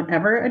 if you don't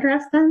ever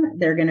address them,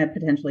 they're going to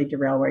potentially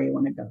derail where you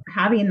want to go.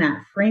 Having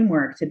that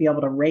framework to be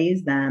able to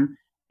raise them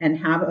and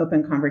have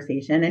open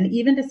conversation, and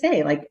even to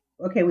say like,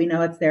 okay, we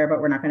know it's there, but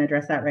we're not going to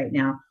address that right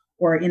now.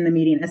 Or in the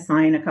meeting,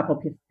 assign a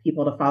couple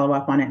people to follow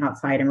up on it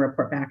outside and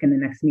report back in the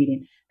next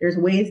meeting. There's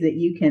ways that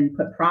you can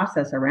put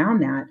process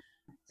around that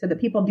so that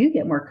people do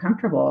get more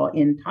comfortable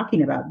in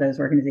talking about those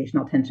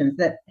organizational tensions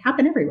that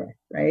happen everywhere,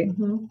 right?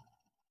 Mm-hmm.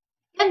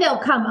 And they'll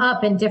come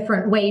up in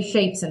different ways,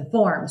 shapes, and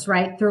forms,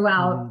 right,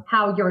 throughout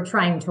how you're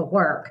trying to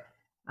work,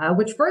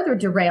 which further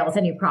derails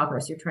any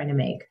progress you're trying to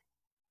make.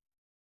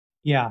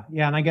 Yeah.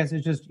 And I guess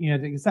it's just,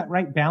 it's that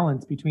right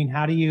balance between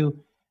how do you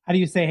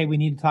say, hey, we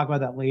need to talk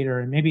about that later.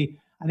 And maybe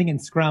I think in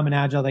Scrum and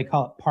Agile, they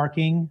call it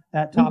parking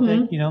that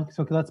topic,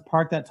 so let's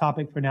park that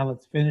topic for now.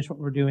 Let's finish what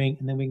we're doing.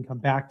 And then we can come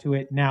back to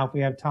it now if we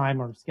have time,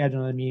 or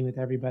schedule a meeting with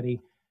everybody.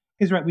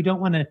 Because right, we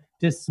don't want to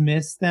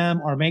dismiss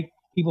them or make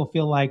people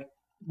feel like,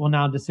 well,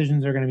 now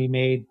decisions are going to be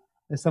made.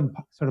 There's some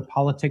sort of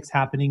politics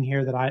happening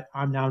here that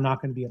I'm now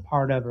not going to be a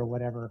part of or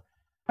whatever.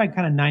 Probably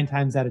kind of 9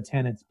 times out of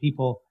 10, it's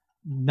people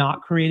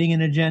not creating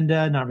an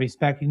agenda, not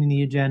respecting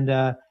the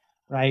agenda,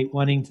 right?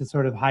 Wanting to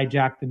sort of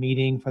hijack the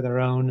meeting for their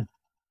own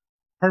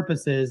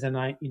purposes. And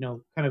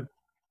kind of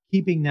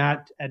keeping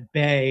that at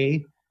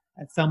bay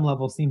at some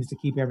level seems to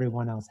keep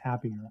everyone else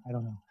happier. I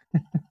don't know.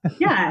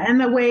 Yeah.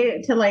 And the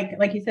way to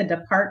like you said,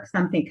 to park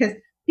something, because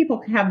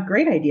people have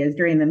great ideas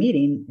during the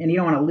meeting and you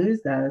don't want to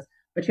lose those,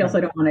 but you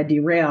also don't want to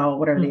derail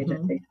whatever the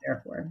agenda is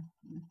there for.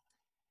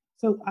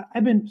 So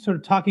I've been sort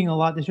of talking a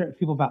lot this year to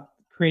people about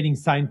creating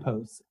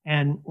signposts.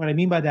 And what I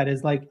mean by that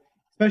is, like,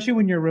 especially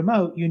when you're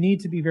remote, you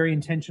need to be very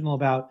intentional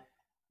about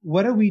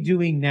what are we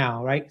doing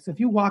now, right? So if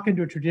you walk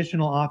into a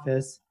traditional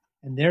office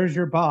and there's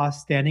your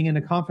boss standing in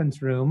a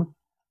conference room,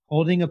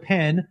 holding a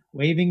pen,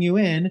 waving you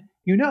in,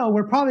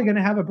 we're probably going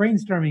to have a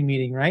brainstorming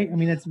meeting, right? I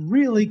mean, it's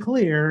really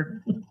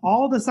clear.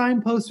 All the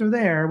signposts are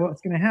there,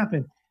 what's going to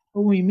happen.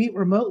 But when we meet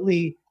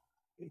remotely,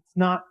 it's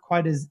not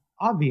quite as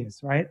obvious,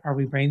 right? Are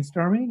we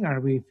brainstorming?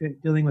 Are we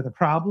dealing with a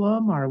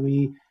problem?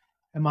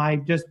 Am I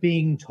just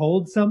being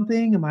told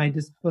something? Am I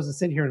just supposed to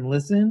sit here and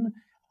listen?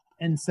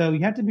 And so you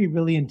have to be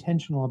really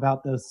intentional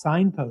about those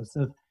signposts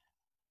of,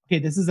 okay,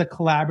 this is a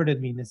collaborative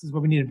meeting. This is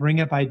where we need to bring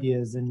up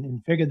ideas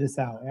and figure this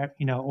out,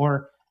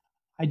 or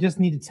I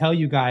just need to tell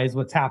you guys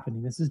what's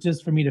happening. This is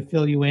just for me to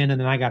fill you in, and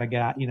then I got to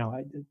get out.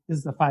 This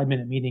is a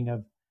 5-minute meeting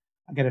of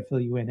I got to fill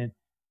you in. And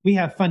we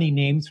have funny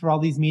names for all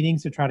these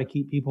meetings to try to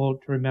keep people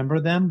to remember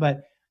them,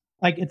 but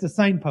like it's a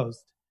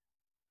signpost.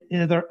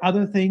 Are there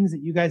other things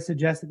that you guys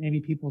suggest that maybe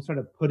people sort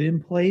of put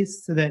in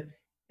place so that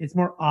it's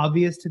more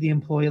obvious to the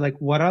employee, like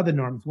what are the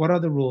norms? What are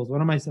the rules?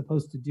 What am I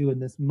supposed to do in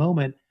this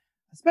moment?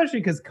 Especially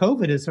because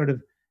COVID has sort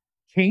of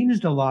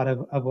changed a lot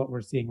of what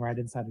we're seeing right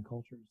inside the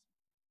cultures.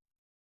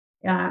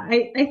 Yeah,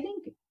 I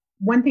think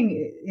one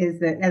thing is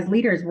that as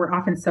leaders, we're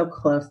often so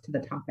close to the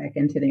topic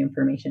and to the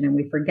information, and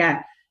we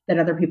forget that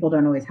other people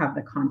don't always have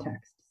the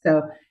context.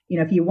 So,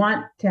 if you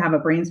want to have a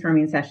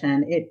brainstorming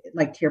session,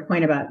 like to your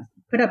point about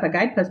put up a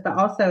guidepost, but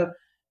also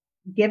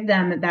give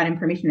them that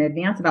information in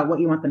advance about what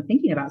you want them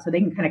thinking about so they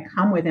can kind of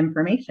come with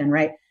information,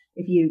 right?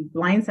 If you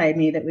blindside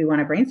me that we want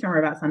to brainstorm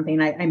about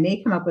something, I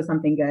may come up with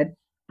something good,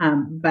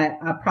 but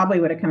I probably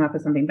would have come up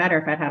with something better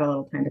if I'd had a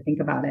little time to think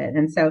about it.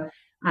 And so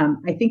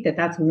I think that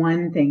that's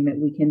one thing that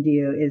we can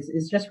do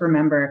is just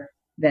remember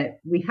that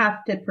we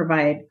have to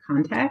provide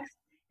context.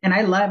 And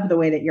I love the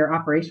way that you're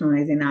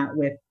operationalizing that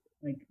with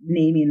like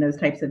naming those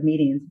types of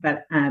meetings.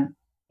 But, and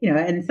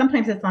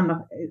sometimes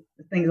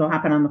things will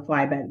happen on the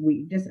fly, but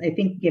I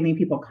think giving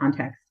people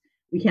context,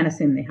 we can't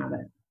assume they have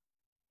it.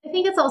 I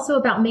think it's also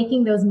about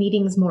making those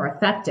meetings more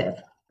effective,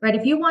 right?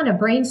 If you want a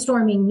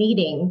brainstorming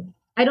meeting,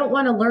 I don't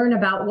want to learn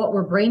about what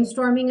we're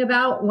brainstorming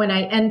about when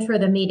I enter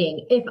the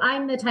meeting. If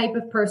I'm the type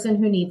of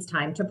person who needs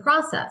time to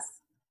process,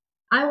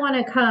 I want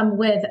to come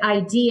with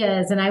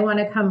ideas and I want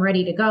to come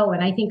ready to go.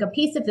 And I think a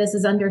piece of this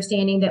is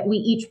understanding that we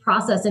each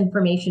process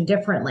information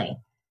differently.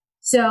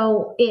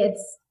 So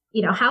it's,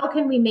 how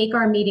can we make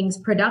our meetings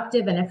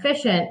productive and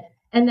efficient?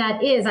 And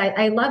that is,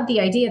 I love the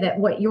idea that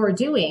what you're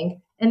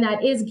doing, and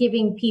that is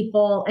giving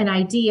people an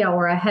idea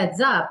or a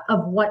heads up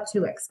of what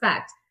to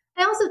expect.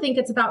 I also think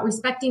it's about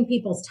respecting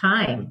people's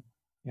time.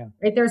 Yeah.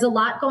 Right. There's a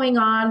lot going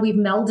on. We've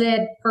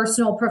melded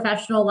personal,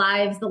 professional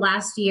lives the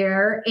last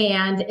year,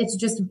 and it's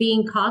just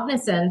being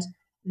cognizant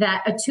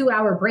that a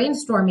 2-hour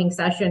brainstorming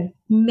session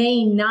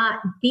may not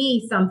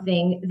be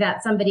something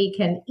that somebody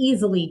can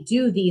easily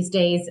do these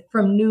days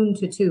from noon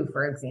to 2,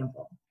 for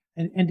example.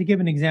 And to give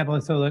an example,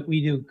 so like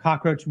we do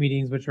cockroach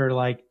meetings, which are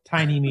like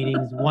tiny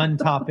meetings, one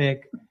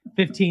topic,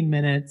 15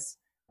 minutes,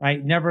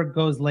 right? Never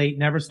goes late,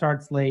 never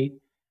starts late.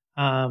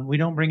 We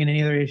don't bring in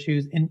any other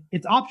issues, and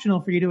it's optional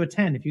for you to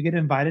attend if you get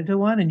invited to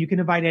one, and you can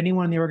invite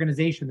anyone in the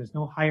organization. There's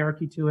no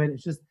hierarchy to it.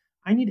 It's just,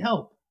 I need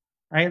help,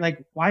 right?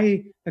 Like,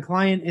 why the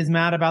client is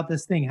mad about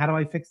this thing. How do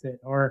I fix it?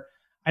 Or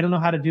I don't know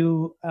how to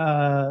do,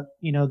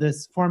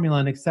 this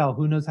formula in Excel.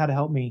 Who knows how to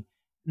help me?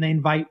 And they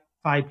invite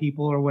 5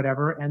 people or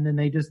whatever, and then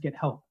they just get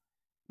help.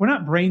 We're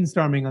not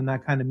brainstorming on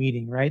that kind of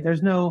meeting, right?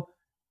 There's no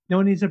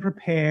one needs to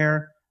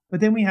prepare.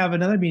 But then we have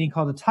another meeting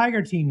called a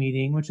Tiger Team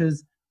meeting, which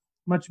is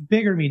much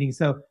bigger meeting.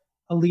 So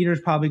a leader's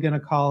probably going to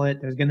call it.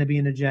 There's going to be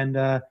an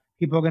agenda.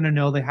 People are going to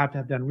know they have to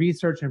have done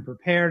research and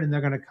prepared, and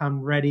they're going to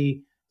come ready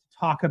to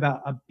talk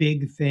about a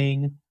big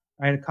thing,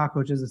 right? A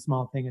cockroach is a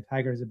small thing. A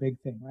tiger is a big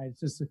thing, right?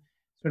 It's just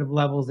sort of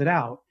levels it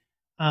out.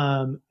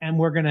 And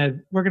we're going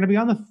to be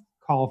on the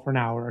call for an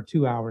hour or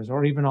 2 hours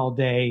or even all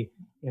day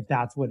if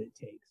that's what it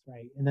takes,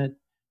 right? And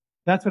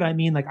that's what I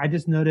mean. Like, I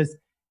just noticed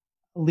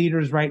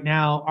leaders right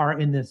now are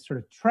in this sort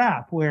of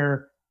trap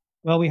where,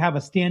 well, we have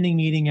a standing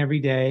meeting every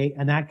day,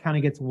 and that kind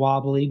of gets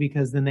wobbly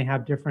because then they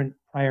have different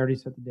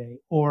priorities for the day.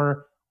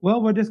 Or,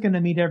 well, we're just going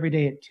to meet every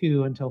day at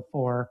 2 until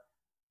 4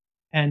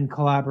 and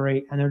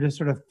collaborate. And they're just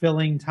sort of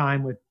filling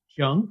time with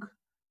junk.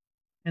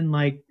 And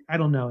like, I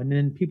don't know. And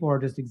then people are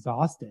just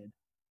exhausted.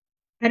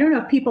 I don't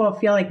know if people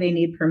feel like they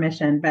need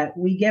permission, but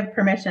we give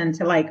permission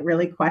to like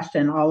really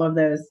question all of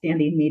those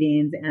standing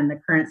meetings and the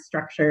current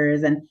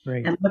structures and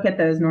look at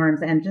those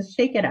norms and just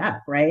shake it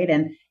up, right?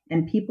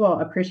 And people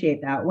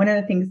appreciate that. One of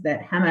the things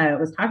that Hema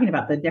was talking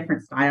about, the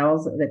different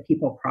styles that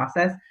people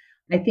process,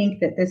 I think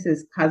that this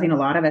is causing a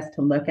lot of us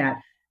to look at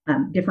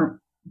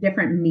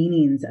different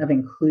meanings of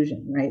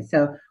inclusion, right?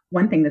 So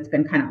one thing that's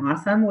been kind of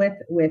awesome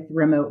with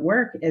remote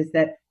work is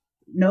that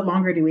no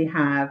longer do we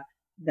have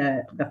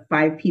the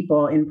 5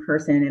 people in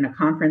person in a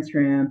conference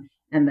room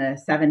and the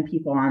 7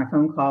 people on a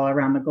phone call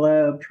around the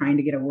globe trying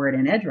to get a word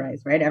in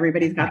edgewise, right?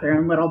 Everybody's got their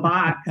own little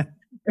box.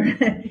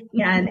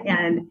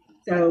 and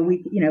so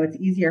it's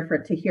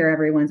easier to hear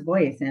everyone's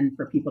voice and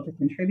for people to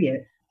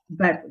contribute.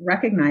 But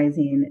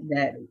recognizing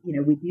that,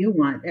 we do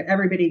want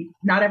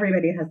not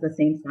everybody has the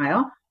same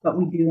style, but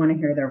we do want to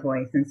hear their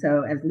voice. And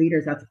so as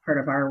leaders, that's part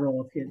of our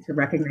role to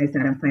recognize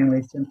that and find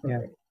ways to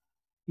incorporate it.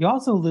 You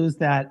also lose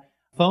that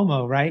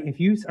FOMO, right? If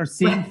you are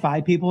seeing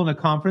 5 people in a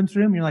conference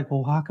room, you're like,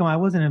 well, how come I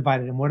wasn't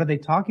invited? And what are they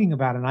talking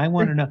about? And I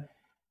want to know.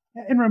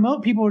 In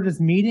remote, people are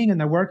just meeting and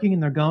they're working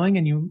and they're going,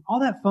 and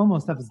all that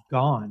FOMO stuff is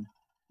gone,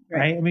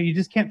 right? I mean, you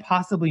just can't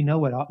possibly know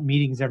what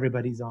meetings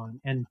everybody's on.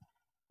 And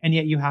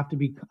yet you have to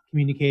be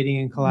communicating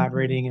and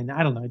collaborating. And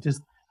I don't know, this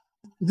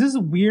is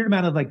a weird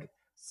amount of like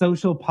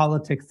social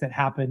politics that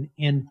happen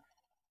in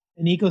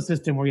an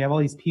ecosystem where you have all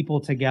these people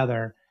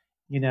together,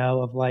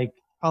 of like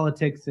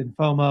politics and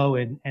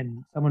FOMO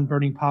and someone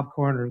burning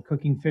popcorn or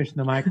cooking fish in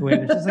the microwave.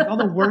 It's just like all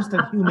the worst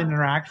of human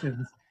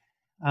interactions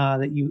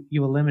that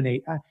you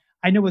eliminate.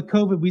 I know with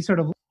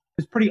COVID,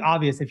 it's pretty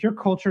obvious. If your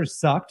culture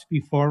sucked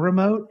before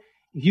remote,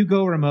 if you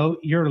go remote,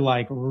 you're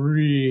like you're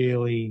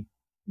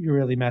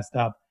really messed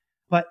up.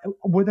 But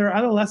were there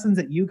other lessons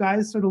that you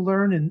guys sort of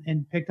learned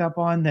and picked up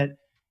on that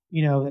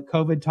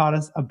COVID taught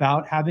us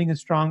about having a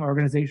strong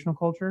organizational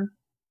culture?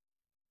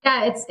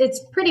 Yeah,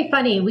 it's pretty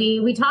funny.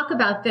 We talk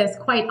about this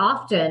quite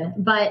often,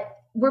 but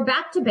we're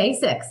back to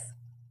basics,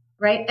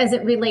 right? As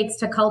it relates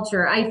to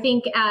culture. I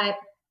think at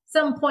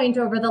some point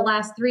over the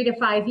last 3 to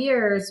 5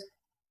 years,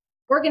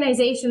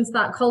 organizations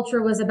thought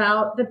culture was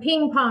about the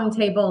ping pong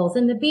tables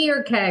and the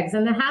beer kegs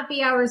and the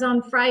happy hours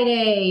on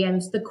Friday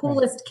and the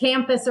coolest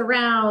campus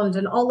around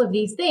and all of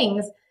these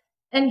things.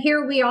 And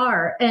here we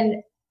are, and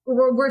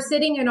we're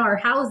sitting in our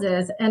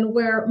houses and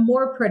we're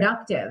more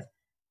productive,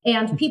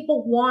 and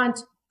people want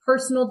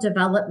personal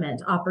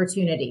development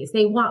opportunities.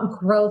 They want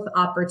growth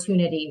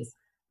opportunities,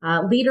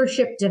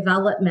 leadership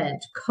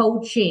development,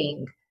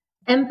 coaching,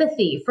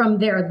 empathy from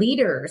their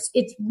leaders.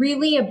 It's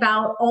really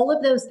about all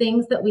of those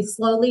things that we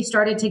slowly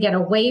started to get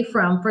away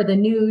from for the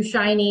new,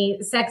 shiny,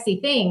 sexy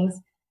things.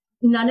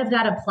 None of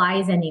that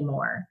applies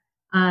anymore.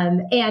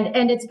 And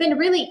it's been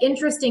really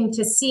interesting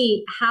to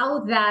see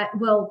how that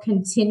will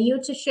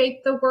continue to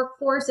shape the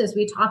workforce as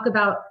we talk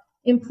about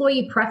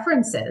employee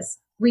preferences,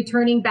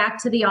 returning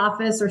back to the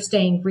office or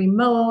staying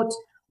remote,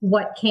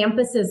 what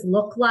campuses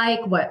look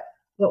like, what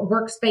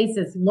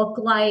workspaces look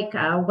like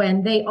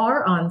when they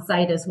are on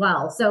site as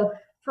well. So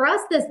for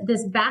us,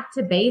 this back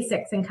to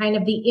basics and kind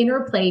of the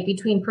interplay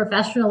between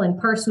professional and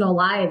personal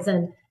lives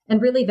and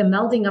And really the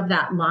melding of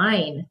that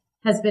line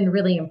has been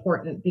really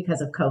important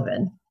because of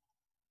COVID.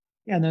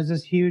 Yeah, and there's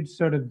this huge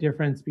sort of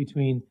difference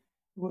between,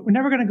 we're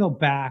never going to go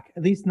back,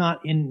 at least not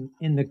in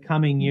the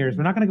coming years.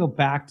 We're not going to go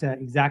back to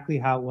exactly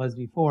how it was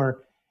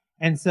before.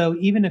 And so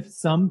even if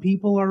some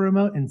people are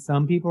remote and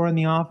some people are in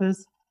the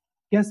office,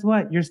 guess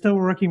what? You're still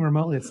working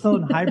remotely. It's still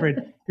in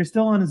hybrid. You're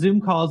still on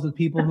Zoom calls with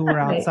people who are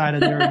outside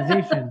of the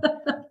organization.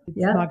 It's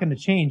not going to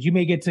change. You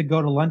may get to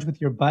go to lunch with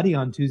your buddy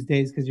on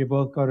Tuesdays because you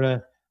both go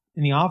to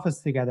in the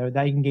office together.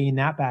 That you can gain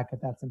that back if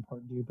that's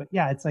important to you. But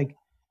yeah, it's like,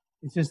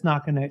 it's just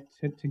not going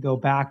to go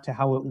back to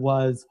how it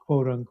was,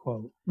 quote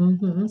unquote.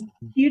 Mm-hmm.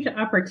 Huge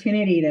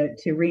opportunity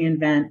to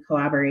reinvent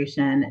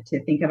collaboration,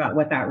 to think about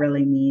what that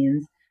really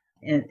means.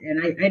 And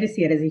I just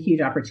see it as a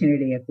huge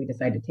opportunity if we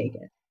decide to take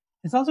it.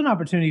 It's also an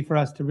opportunity for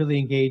us to really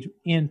engage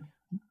in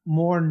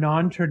more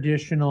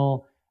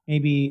non-traditional,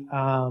 maybe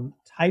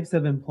types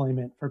of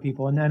employment for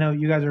people. And I know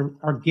you guys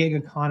are gig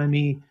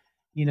economy,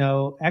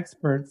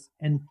 experts,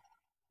 and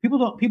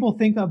people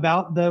think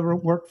about the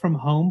work from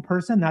home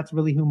person. That's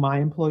really who my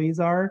employees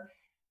are.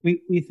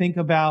 We think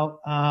about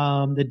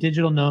the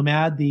digital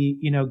nomad, the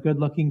good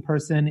looking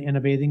person in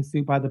a bathing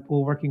suit by the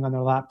pool working on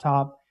their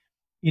laptop,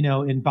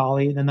 in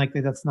Bali. And then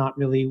that's not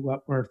really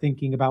what we're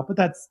thinking about, but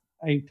that's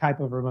a type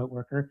of remote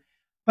worker.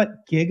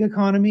 But gig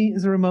economy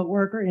is a remote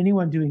worker.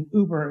 Anyone doing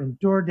Uber and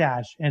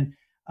DoorDash and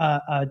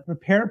a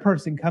repair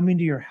person coming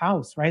to your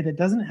house, right? That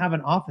doesn't have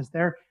an office.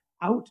 They're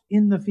out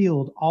in the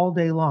field all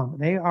day long.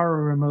 They are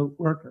a remote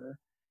worker.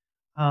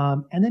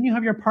 And then you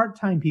have your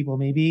part-time people,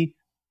 maybe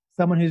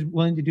someone who's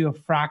willing to do a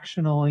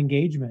fractional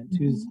engagement,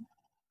 who's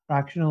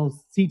fractional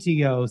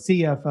CTO,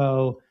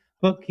 CFO,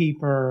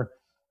 bookkeeper,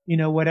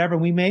 whatever.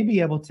 We may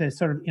be able to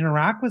sort of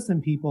interact with some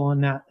people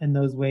in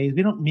those ways.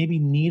 We don't maybe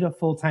need a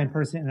full-time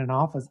person in an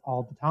office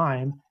all the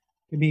time.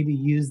 We can maybe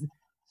use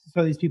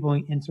so these people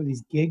in sort of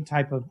these gig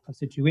type of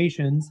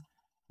situations.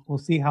 We'll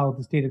see how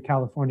the state of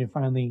California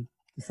finally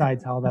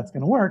decides how that's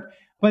going to work.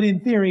 But in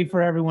theory,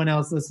 for everyone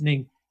else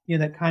listening,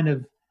 that kind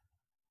of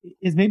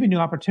is maybe a new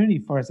opportunity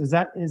for us. Is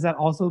that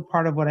also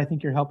part of what I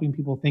think you're helping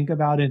people think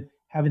about in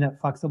having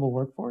that flexible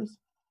workforce?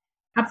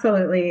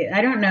 Absolutely.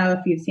 I don't know if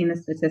you've seen the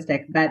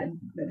statistic, but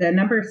the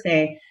numbers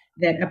say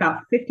that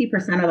about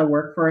 50% of the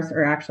workforce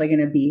are actually going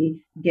to be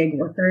gig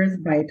workers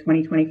by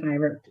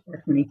 2025 or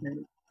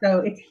 2030. So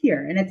it's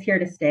here, and it's here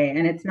to stay.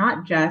 And it's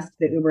not just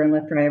the Uber and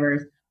Lyft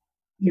drivers.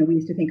 We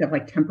used to think of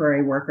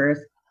temporary workers.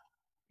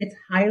 It's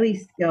highly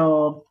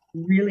skilled,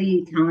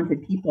 really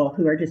talented people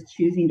who are just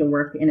choosing to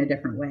work in a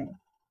different way.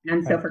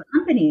 And so for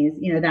companies,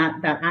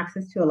 that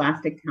access to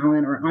elastic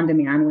talent or on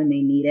demand when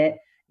they need it,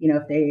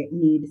 if they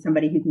need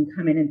somebody who can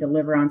come in and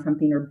deliver on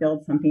something or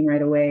build something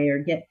right away or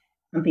get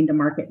something to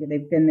market,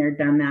 they've been there,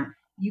 done that,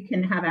 you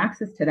can have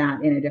access to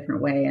that in a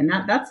different way. And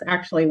that's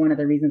actually one of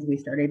the reasons we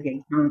started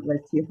Gig Talent, was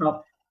to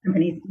help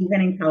companies,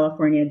 even in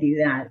California, do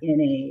that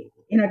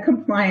in a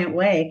compliant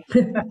way,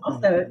 but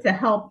also to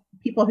help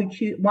people who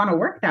want to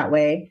work that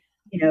way,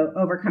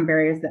 overcome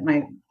barriers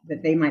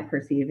that they might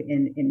perceive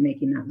in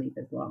making that leap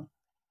as well.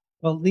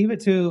 Well, leave it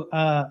to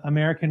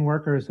American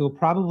workers who are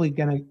probably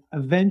going to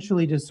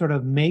eventually just sort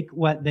of make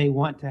what they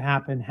want to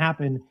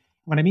happen.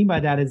 What I mean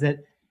by that is that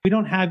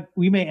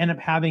we may end up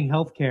having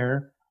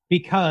healthcare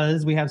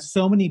because we have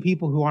so many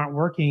people who aren't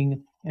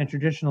working in a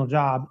traditional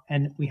job,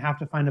 and we have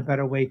to find a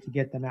better way to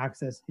get them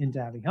access into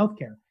having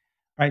healthcare,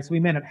 right? So we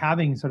may end up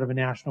having sort of a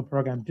national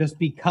program just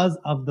because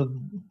of the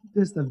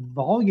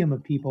volume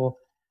of people,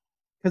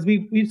 because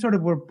we sort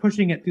of were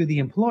pushing it through the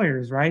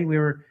employers, right? We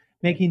were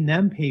making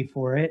them pay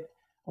for it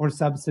or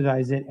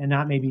subsidize it, and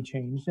not maybe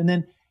changed. And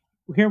then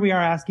here we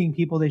are asking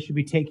people they should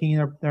be taking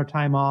their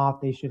time off.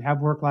 They should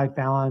have work-life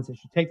balance. They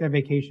should take their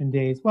vacation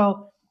days.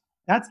 Well,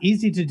 that's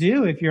easy to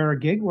do if you're a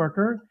gig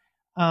worker,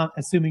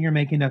 assuming you're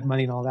making enough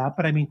money and all that.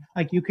 But I mean,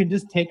 you can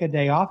just take a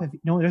day off.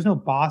 There's no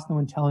boss, no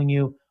one telling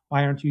you,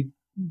 why aren't you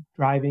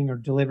driving or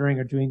delivering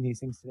or doing these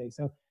things today?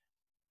 So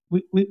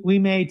we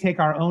may take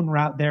our own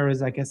route there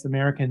as, I guess,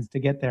 Americans to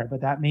get there, but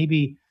that may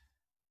be,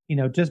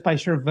 just by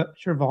sheer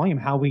volume,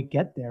 how we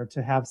get there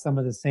to have some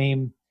of the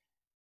same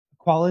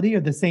quality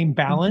or the same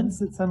balance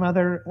that some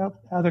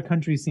other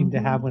countries seem to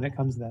have when it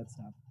comes to that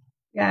stuff.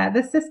 Yeah,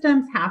 the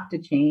systems have to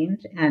change,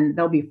 and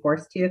they'll be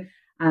forced to.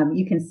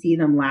 You can see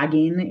them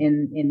lagging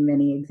in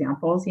many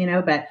examples,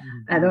 but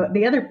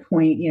the other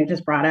point,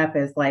 just brought up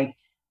is I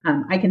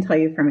can tell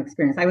you from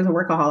experience, I was a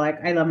workaholic.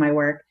 I love my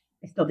work.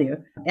 I still do.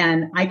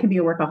 And I can be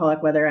a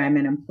workaholic whether I'm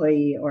an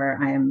employee or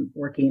I am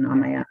working on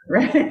my own,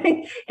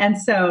 right? And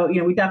so,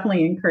 we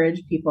definitely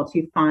encourage people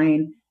to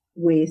find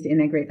ways to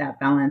integrate that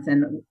balance.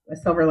 And a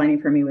silver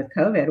lining for me with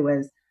COVID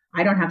was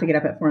I don't have to get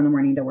up at 4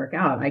 a.m. to work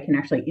out. I can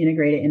actually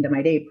integrate it into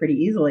my day pretty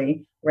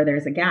easily where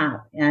there's a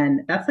gap.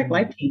 And that's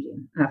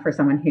life-changing for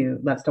someone who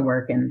loves to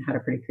work and had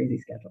a pretty crazy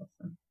schedule.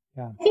 So.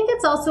 Yeah. I think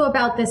it's also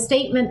about the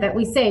statement that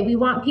we say, we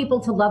want people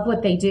to love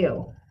what they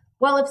do.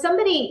 Well, if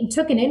somebody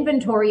took an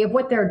inventory of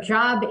what their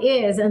job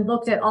is and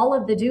looked at all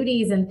of the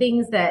duties and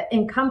things that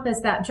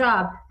encompass that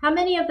job, how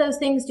many of those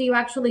things do you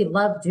actually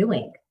love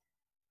doing?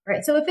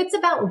 Right. So if it's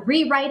about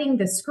rewriting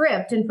the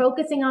script and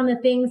focusing on the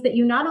things that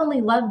you not only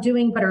love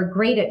doing, but are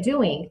great at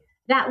doing,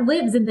 that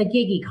lives in the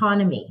gig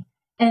economy.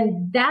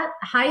 And that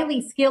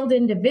highly skilled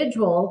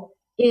individual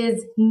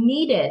is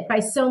needed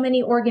by so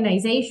many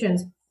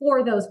organizations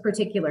for those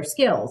particular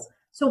skills.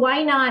 So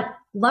why not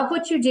love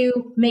what you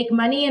do, make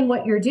money in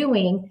what you're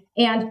doing,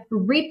 and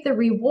reap the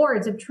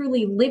rewards of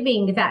truly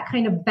living that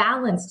kind of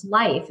balanced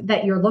life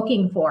that you're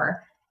looking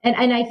for?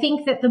 And I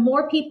think that the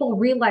more people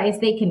realize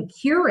they can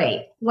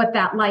curate what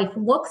that life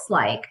looks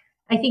like,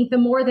 I think the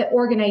more that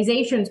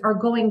organizations are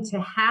going to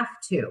have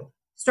to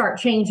start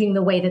changing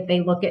the way that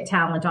they look at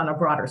talent on a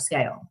broader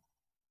scale.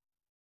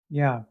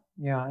 Yeah.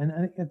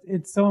 And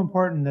it's so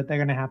important that they're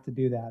going to have to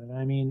do that. And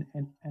I mean,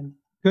 and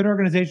good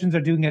organizations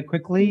are doing it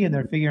quickly and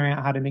they're figuring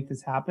out how to make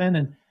this happen.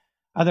 And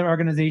other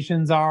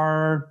organizations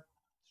are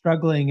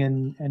struggling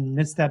and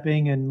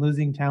misstepping and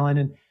losing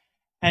talent.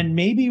 And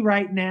maybe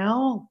right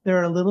now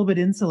they're a little bit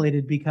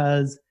insulated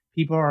because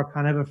people are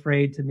kind of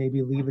afraid to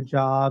maybe leave a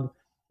job,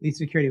 leave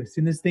security. As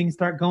soon as things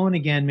start going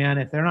again, man,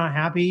 if they're not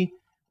happy,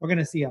 we're going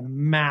to see a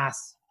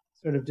mass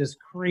sort of just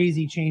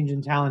crazy change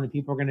in talent, and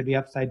people are going to be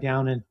upside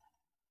down. And,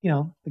 you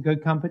know, the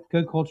good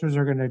cultures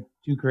are going to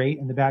do great,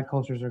 and the bad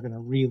cultures are going to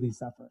really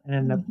suffer.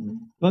 And the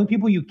only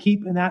people you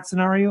keep in that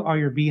scenario are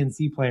your B and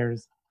C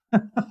players.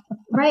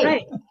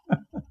 Right.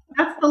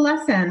 That's the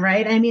lesson,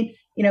 right? I mean,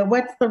 you know,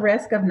 what's the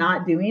risk of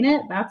not doing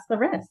it? That's the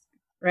risk,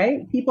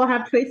 right? People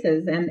have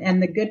choices,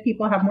 and the good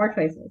people have more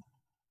choices.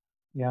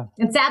 Yeah.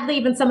 And sadly,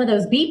 even some of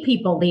those B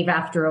people leave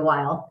after a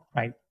while.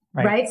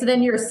 Right. So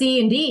then you're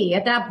C and D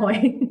at that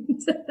point.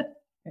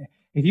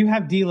 If you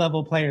have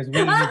D-level players, we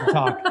need to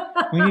talk.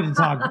 We need to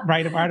talk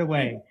right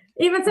away.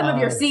 Even some of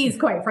your C's,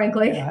 quite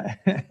frankly.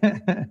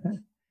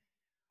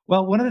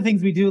 Well, one of the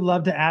things we do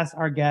love to ask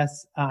our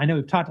guests, I know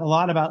we've talked a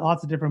lot about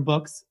lots of different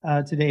books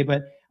today,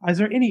 but is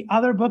there any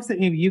other books that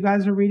maybe you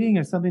guys are reading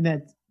or something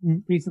that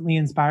recently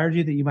inspired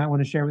you that you might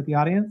want to share with the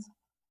audience?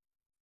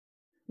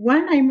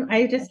 One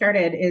I just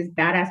started is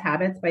Badass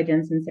Habits by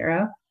Jen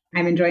Sincero.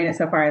 I'm enjoying it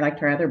so far. I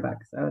liked her other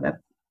books. So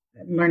that's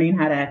learning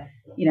how to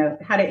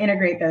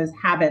integrate those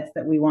habits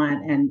that we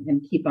want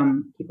and keep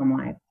them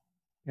live.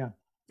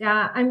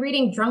 Yeah. I'm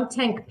reading Drunk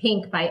Tank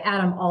Pink by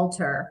Adam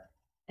Alter.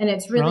 And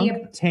it's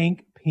really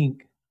Tank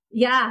Pink.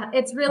 Yeah,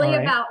 it's really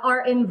about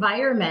our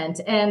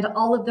environment and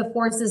all of the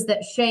forces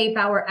that shape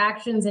our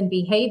actions and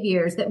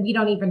behaviors that we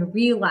don't even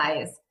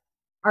realize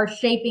are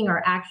shaping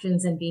our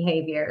actions and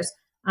behaviors.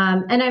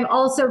 And I'm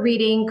also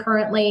reading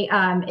currently,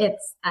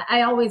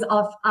 I always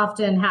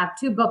often have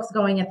two books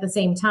going at the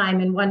same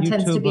time, and one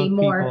tends to be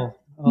more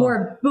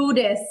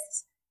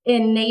Buddhist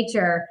in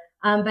nature.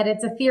 But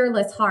it's A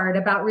Fearless Heart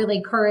about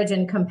really courage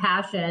and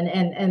compassion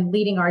and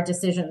leading our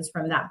decisions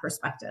from that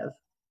perspective.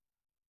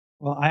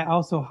 Well, I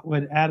also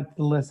would add to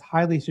the list,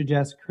 highly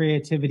suggest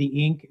Creativity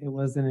Inc. It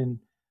was a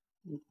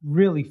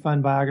really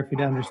fun biography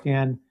to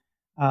understand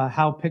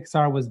how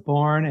Pixar was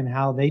born and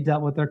how they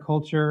dealt with their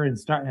culture and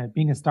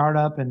being a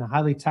startup and a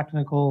highly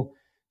technical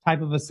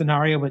type of a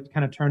scenario, but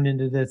kind of turned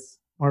into this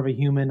more of a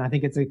human. I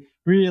think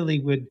really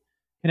would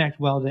connect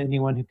well to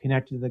anyone who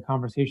connected to the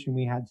conversation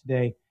we had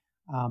today.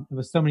 There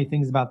was so many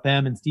things about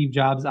them and Steve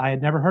Jobs I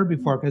had never heard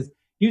before, because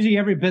usually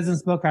every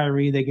business book I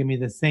read, they give me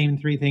the same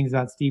 3 things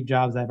about Steve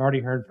Jobs I've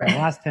already heard for the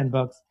last 10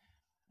 books.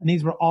 And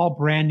these were all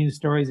brand new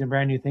stories and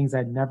brand new things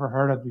I'd never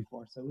heard of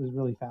before. So it was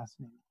really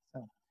fascinating.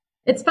 So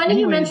it's funny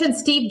you mentioned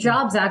Steve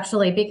Jobs,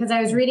 actually, because I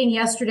was reading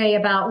yesterday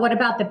about what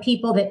about the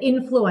people that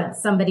influence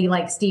somebody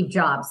like Steve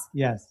Jobs?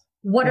 Yes.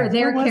 What are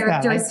their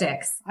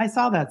characteristics? I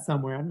saw that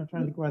somewhere. I'm not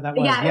trying to think where that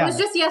was. Yeah, it was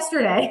just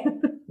yesterday.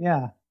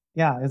 Yeah.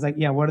 It's like,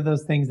 what are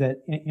those things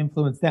that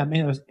influence them?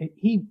 And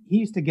he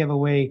used to give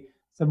away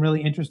some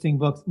really interesting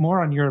books,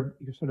 more on your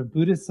sort of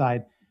Buddhist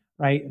side,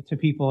 right, to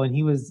people. And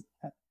he was,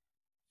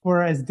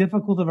 for as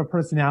difficult of a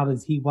personality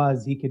as he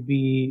was, he could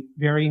be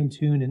very in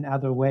tune in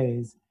other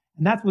ways.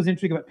 And that's what's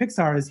interesting about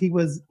Pixar is he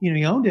was,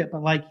 he owned it,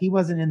 but like he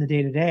wasn't in the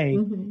day to day,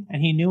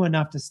 and he knew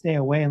enough to stay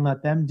away and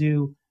let them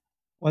do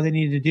what they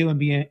needed to do and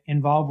be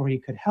involved where he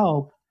could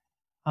help.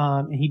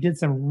 And he did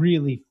some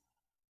really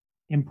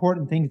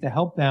important things to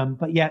help them,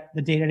 but yet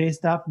the day-to-day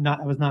stuff,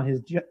 was not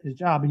his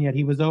job. And yet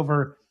he was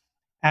over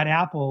at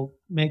Apple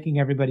making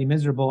everybody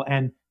miserable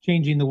and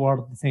changing the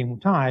world at the same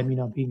time,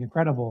 being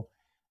incredible.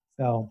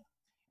 So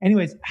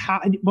anyways,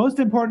 most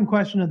important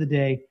question of the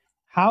day,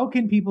 how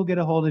can people get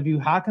a hold of you?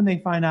 How can they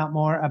find out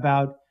more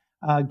about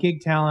Gig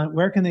Talent?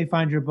 Where can they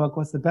find your book?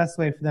 What's the best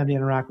way for them to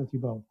interact with you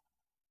both?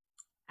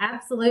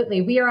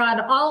 Absolutely. We are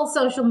on all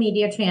social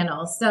media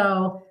channels.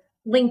 So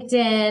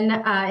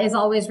LinkedIn is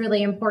always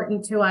really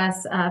important to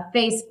us.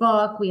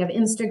 Facebook, we have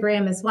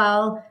Instagram as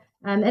well.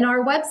 And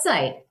our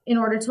website in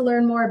order to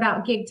learn more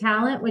about Gig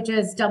Talent, which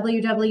is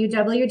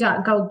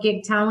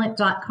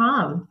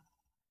www.gogigtalent.com.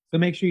 So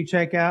make sure you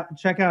check out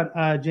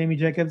Jamie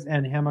Jacobs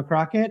and Hema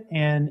Crockett.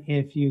 And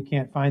if you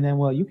can't find them,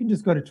 well, you can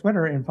just go to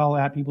Twitter and follow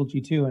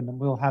 @PeopleG2, and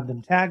we'll have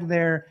them tagged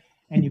there.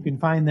 And you can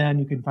find them.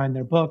 You can find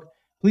their book.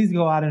 Please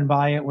go out and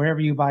buy it wherever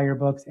you buy your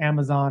books,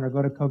 Amazon, or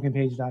go to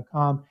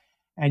koganpage.com,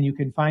 and you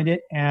can find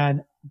it.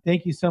 And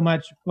Thank you so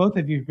much, both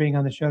of you, for being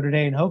on the show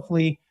today. And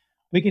hopefully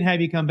we can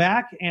have you come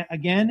back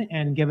again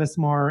and give us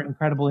more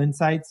incredible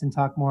insights and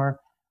talk more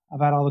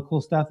about all the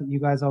cool stuff that you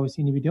guys always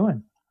seem to be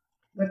doing.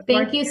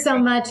 Thank you so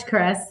much,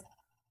 Chris.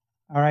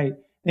 All right.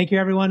 Thank you,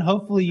 everyone.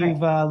 Hopefully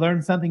you've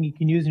learned something you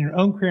can use in your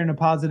own career in a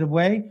positive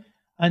way.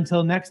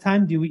 Until next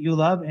time, do what you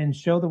love and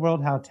show the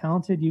world how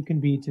talented you can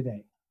be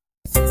today.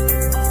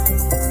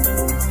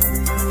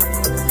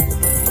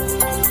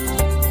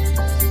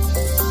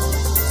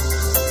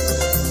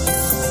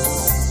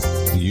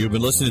 You've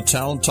been listening to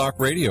Talent Talk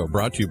Radio,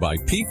 brought to you by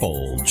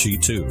People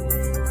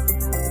G2.